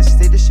Dracos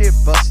instead. The shit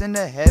bustin'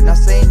 the head. Not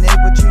saying it,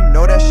 but you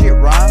know that shit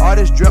rhyme. All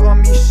this drip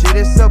on me, shit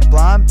is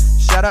sublime.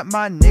 Shout out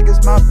my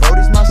niggas, my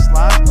bodies, my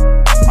slime.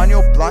 On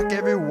your block,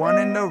 everyone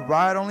in the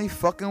ride. Only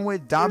fucking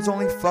with dimes,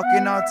 only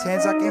fucking on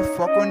 10s. I can't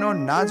fuck with no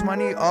 9s,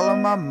 money all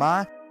on my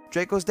mind.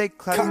 Dracos, they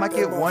clap, might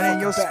get one in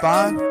your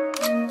spine.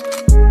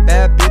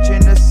 Bad bitch in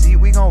the seat,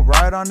 we gon'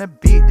 ride on the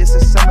beat. This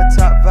is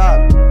summertime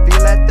vibe.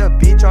 Feel at the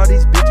beach, all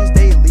these bitches,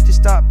 they elite.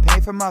 Just stop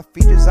paying for my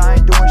features, I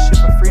ain't doing shit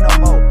for free no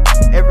more.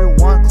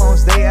 Everyone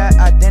clones, they act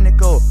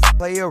identical.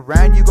 Play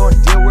around, you gon'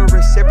 deal with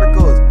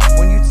reciprocals.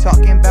 When you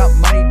talking about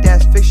money,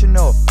 that's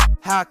fictional.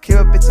 How I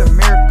kill up, it's a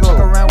miracle. Fuck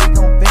around, we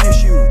gon'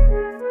 finish you.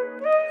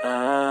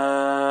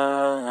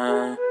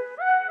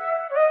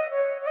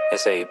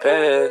 It's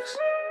Apex.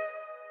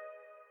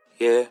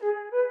 Yeah.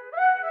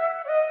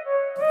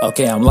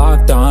 Okay, I'm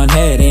locked on,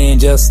 heading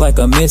just like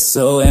a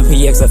missile.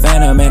 MPX a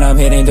phantom, and I'm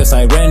hitting just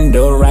like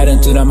Rendo. Right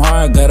into them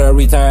hard, gotta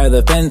retire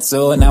the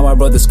pencil. Now I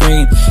broke the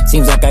screen,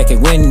 seems like I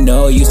can win,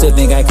 no. Used to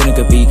think I couldn't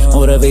compete,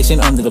 motivation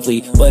under the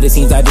plea. But it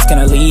seems I just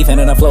cannot leave, and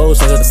then I flow,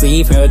 straight to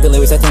sleep. Here are the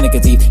lyrics I tend to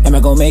conceive. Am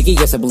I gonna make it?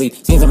 Yes, I believe.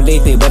 Seems I'm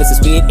addicted, but it's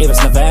the speed. If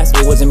it's not fast,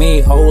 it wasn't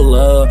me. Hold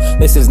up,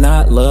 this is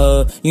not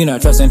love. You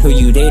not trusting who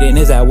you dating,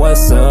 is that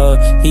what's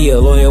up? He a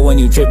lawyer when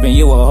you tripping,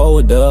 you a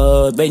hold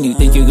up. Then you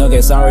think you gon'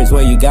 get sorry,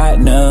 where you got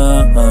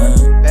none.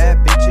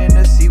 Bad bitch in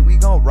the seat, we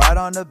gon' ride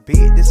on the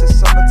beat. This is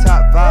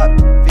summertime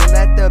vibe. Feel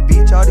at the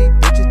beach, all these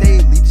bitches, they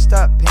elite. Just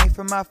stop paying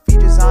for my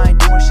features, I ain't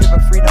doing shit for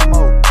free no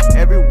more.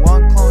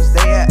 Everyone clones,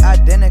 they act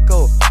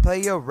identical.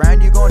 Play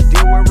around, you gon'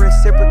 deal with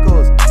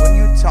reciprocals. When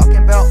you talking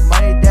about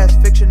money, that's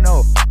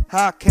fictional.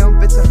 How I kill,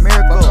 it's a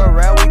miracle. Fuck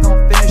around, we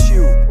gon' finish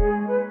you.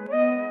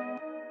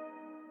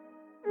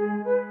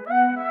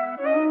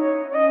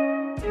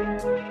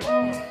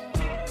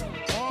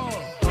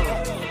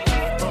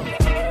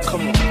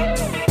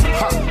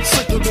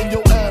 Sicker than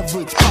your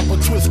average. Pop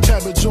a twist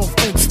cabbage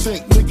off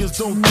instinct. Niggas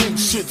don't think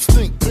shit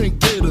stink. Pink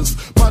Gators,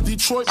 my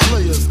Detroit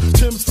players.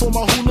 Tim's for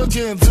my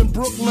hooligans in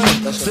Brooklyn.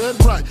 That's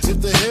dead right.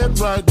 If the head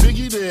right,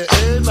 Biggie there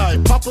every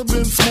night. Papa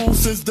been smooth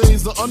since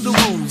days of under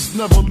rules.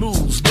 Never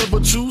lose, never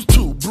choose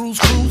to. Bruise,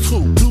 cruise,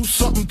 who? Do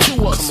something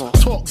to us.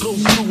 Talk, go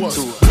through us.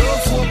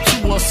 Girls walk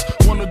to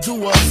us, wanna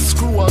do us.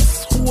 Screw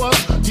us, who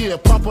us? Yeah,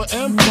 Papa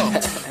and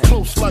Puff.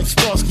 Close like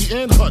Starsky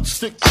and Hutch.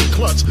 Stick to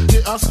clutch.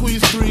 Yeah, I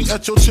squeeze 3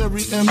 at your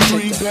cherry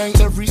M3. Bang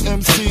every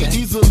MC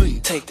easily.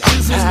 Take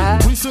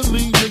that.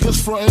 Recently,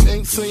 niggas frontin'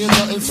 ain't saying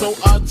nothing, so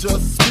I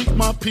just speak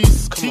my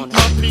peace. Keep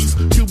my peace.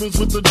 Cubans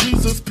with the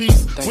Jesus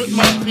peace. With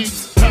my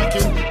peace.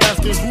 Packing,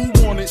 asking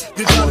who want it.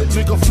 You got it,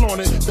 nigga, flaunt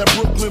it. That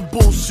Brooklyn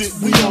bullshit,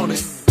 we on it.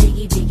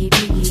 Biggie, biggie,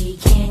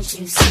 biggie, can't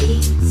you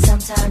see?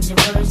 Sometimes your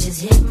words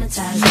just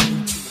hypnotize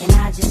me. And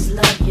I just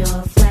love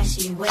your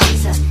flashy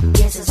ways. I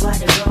guess that's why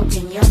they're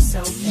broken, you're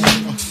so fake.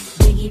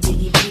 Biggie,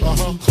 biggie,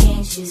 biggie,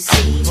 can't you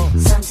see?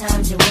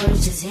 Sometimes your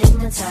words just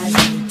hypnotize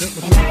me.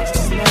 And I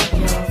just love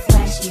your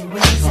flashy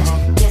ways.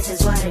 I guess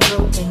that's why they're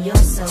broken, you're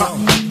so fake.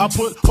 I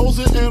put hoes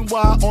in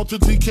NY onto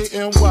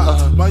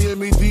DKNY.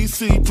 Miami,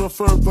 DC,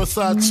 prefer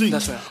Versace.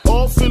 That's right.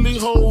 All Philly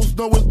hoes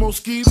know it's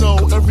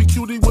Moschino. Every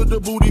cutie with a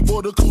booty,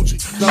 boy, the coochie.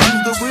 Now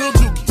who's the real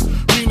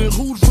dookie? Meaning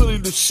who's really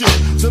the shit?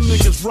 Them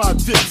niggas ride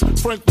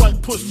dicks. Frank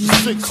White pushed the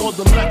 6 on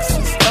the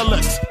Lexus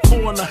LX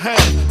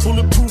 4.5.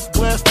 Bulletproof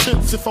glass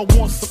tints if I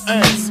want some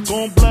ass.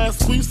 Gon' blast,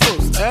 squeeze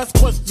first, ask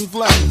questions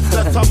last.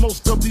 That's how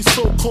most of these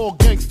so-called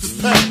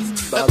gangsters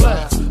pass. At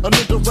last, a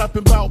nigga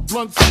rapping about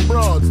blunts and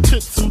broads,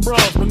 tits and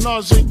bras,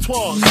 menage a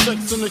trois,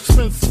 sex and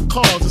expensive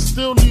cars, and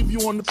still leave you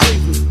on the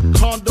pavement.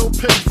 Condo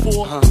paid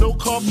for, no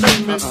car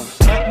payment.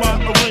 At my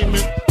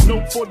arraignment,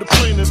 note for the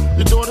plaintiff.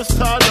 Your daughter's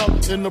tied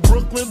up in the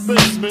Brooklyn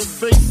basement.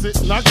 Face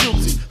it, not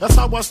guilty. That's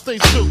how I stay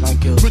true.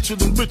 Richer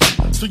than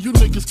richer, so you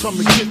niggas come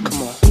and get me.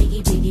 Come on.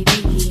 Biggie, biggie,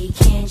 biggie,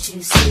 can't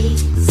you see?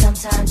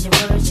 Sometimes your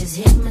words just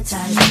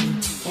hypnotize me.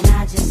 And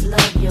I just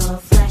love your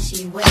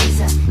flashy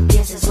ways. I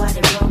guess that's why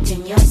they're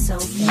broken, you're so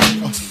fake.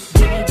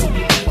 Biggie,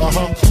 biggie,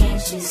 biggie,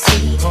 can't you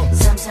see?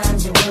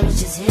 Sometimes your words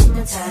just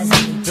hypnotize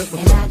me.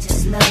 And I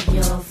just love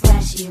your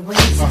flashy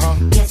ways.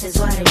 I guess that's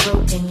why they're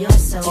broken, you're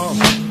so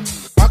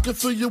fake. I can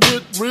fill you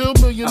with real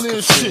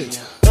millionaire shit.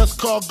 That's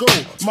cargo,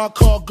 my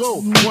cargo.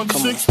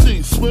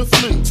 160,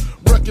 swiftly.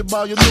 Wreck it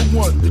by your new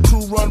one. Your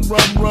crew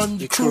run,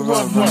 your crew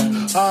run.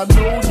 I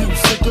know you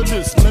sick of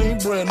this name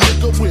brand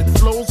nigga with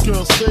flows.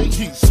 Girl, say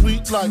he's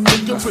sweet like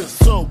licorice.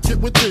 So get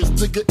with this,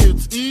 nigga,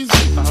 it's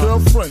easy.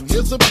 Girlfriend,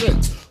 here's a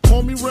bitch.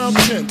 Call me round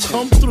 10,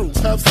 come through,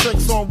 have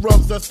sex on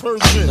rubs, that's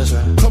Persian.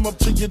 Right. Come up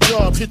to your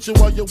job, hit you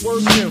while you're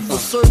working, for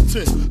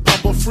certain.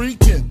 Papa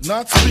freaking,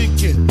 not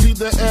speaking, leave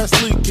their ass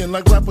leaking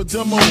like rapper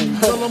demo.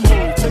 Tell them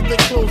who, take their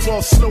clothes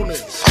off slowly.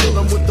 Fill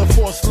them with the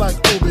force like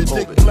Obi,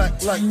 dick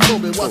black like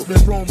Kobe, watch me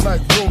roam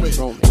like Romy.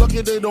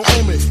 Lucky they don't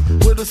owe me,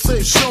 where to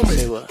say show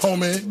me,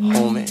 homie.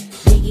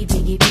 Biggie,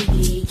 biggie,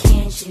 biggie,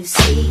 can't you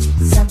see?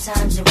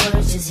 Sometimes your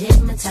words just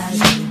hypnotize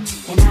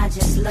me, and I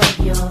just love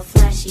your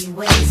flashy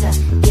ways.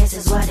 Guess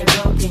that's why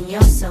they're broken,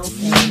 you're so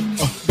fake.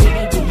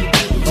 Biggie, biggie,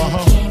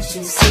 biggie, can't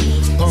you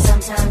see?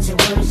 Sometimes your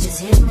words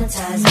just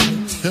hypnotize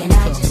me, and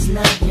I just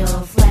love your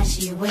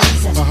flashy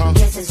ways.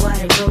 Guess that's why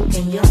they're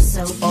broken, you're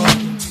so fake.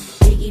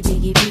 Biggie,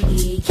 biggie,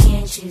 biggie,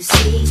 can't you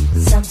see?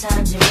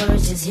 Sometimes your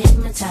words just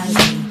hypnotize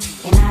me,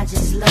 and I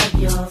just love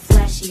your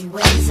flashy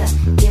ways.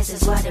 Guess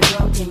that's why they're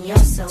broken, you're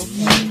so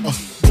fake.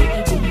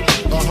 Biggie, biggie,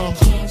 biggie,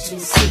 can't you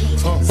see?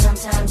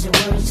 Sometimes your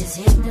words just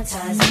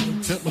hypnotize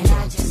me, and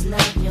I just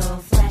love your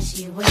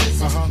flashy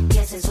ways.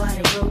 Guess that's why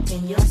they're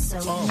broken, you're so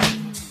fake.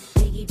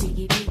 Biggie,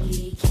 biggie,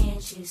 biggie,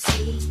 can't you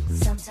see?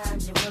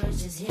 Sometimes your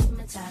words just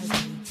hypnotize me,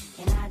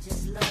 and I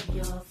just love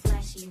your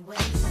flashy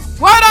ways.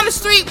 Word on the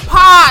Street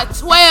Pod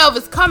 12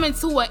 is coming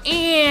to an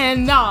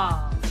end.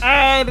 No.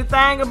 Hey, the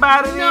thing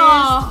about it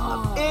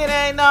is, it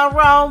ain't nothing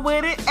wrong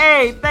with it.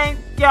 Hey, thank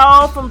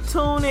y'all for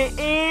tuning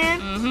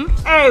in.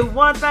 Hey,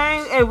 one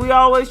thing, hey, we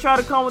always try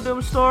to come with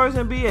them stories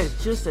and be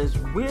just as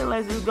real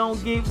as it's gonna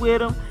get with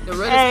them. The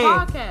realest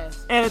podcast.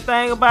 And the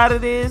thing about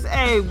it is,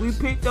 hey, we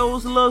picked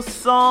those little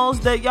songs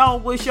that y'all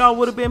wish y'all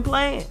would have been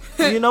playing.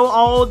 You know,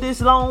 all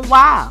this long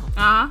while.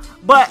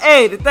 But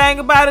hey, the thing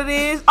about it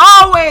is,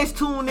 always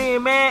tune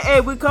in, man.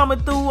 Hey, we coming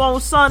through on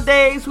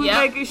Sundays. We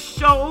making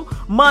show.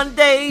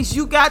 Mondays,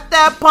 you got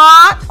that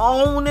pod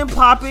on and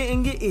pop it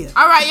in your ear.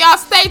 All right, y'all,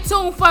 stay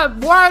tuned for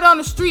Word on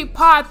the Street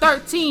Pod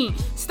 13.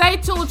 Stay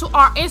tuned to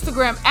our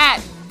Instagram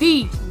at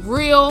The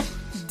Real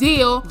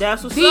Deal.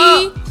 That's what's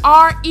up.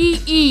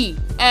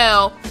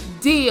 DREEL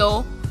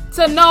Deal,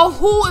 to know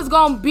who is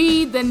gonna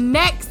be the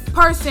next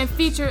person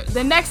featured,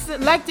 the next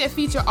selected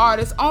feature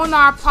artist on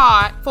our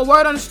pod for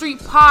Word on the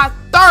Street Pod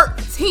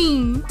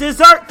 13.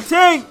 Dessert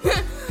team.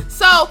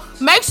 So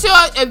make sure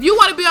if you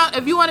want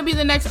to be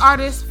the next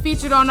artist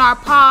featured on our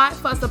pod,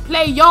 for us to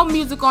play your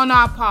music on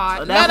our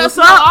pod. Let us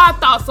know our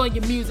thoughts on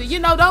your music. You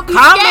know, don't be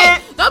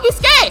scared. Don't be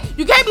scared.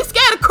 You can't be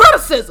scared of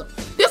criticism.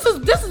 This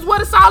is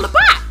what it's all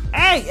about.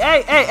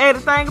 Hey, the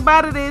thing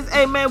about it is,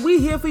 hey man, we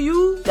here for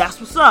you. That's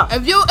what's up.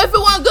 If it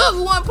wasn't good,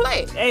 we want to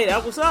play it. Hey,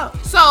 that's what's up.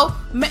 So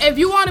if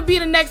you want to be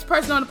the next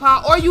person on the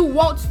pod, or you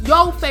want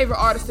your favorite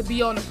artist to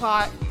be on the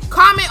pod,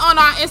 comment on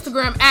our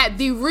Instagram at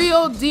The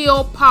Real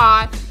Deal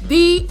Pod,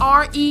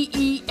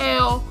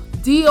 DREEL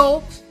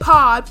Deal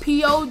Pod,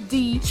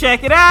 POD.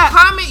 Check it out.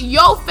 Comment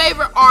your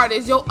favorite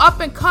artist, your up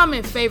and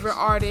coming favorite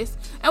artist,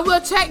 and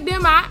we'll check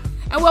them out.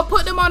 And we'll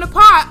put them on the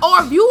pod.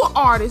 Or if you're an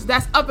artist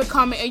that's up and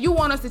coming and you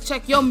want us to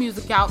check your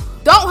music out,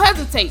 don't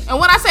hesitate. And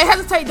when I say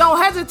hesitate,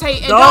 don't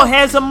hesitate. And don't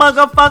hesitate,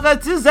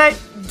 motherfucker, to say.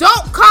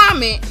 Don't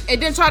comment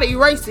and then try to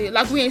erase it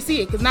like we ain't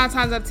see it. Because 9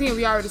 times out of 10,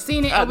 we already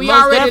seen it. And we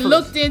already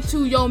looked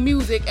into your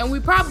music. And we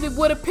probably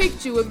would have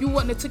picked you if you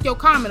wouldn't have took your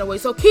comment away.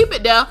 So keep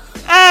it there.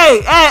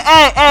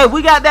 Hey.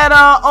 We got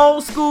that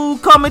old school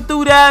coming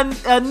through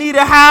that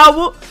Anita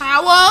Howard.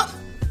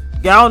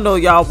 Y'all know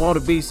y'all want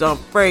to be some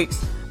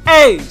freaks.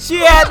 Hey, she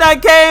had done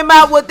came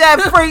out with that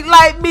Freak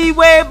Like Me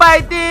way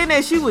back then,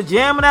 and she was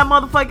jamming that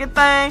motherfucking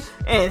thing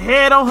and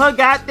had on her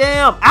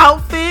goddamn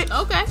outfit.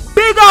 Okay.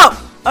 Big up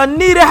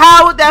Anita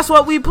Howard. That's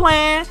what we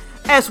playing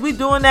as we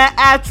doing that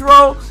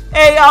outro.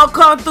 Hey, y'all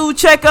come through,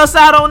 check us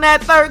out on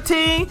that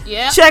 13.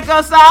 Yeah. Check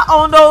us out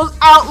on those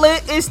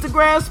outlets,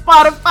 Instagram,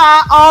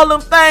 Spotify, all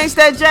them things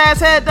that Jazz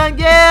had done.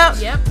 Yeah.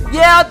 Yep.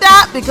 Yeah,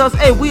 that, because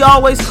hey, we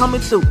always coming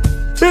through.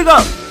 Big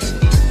up.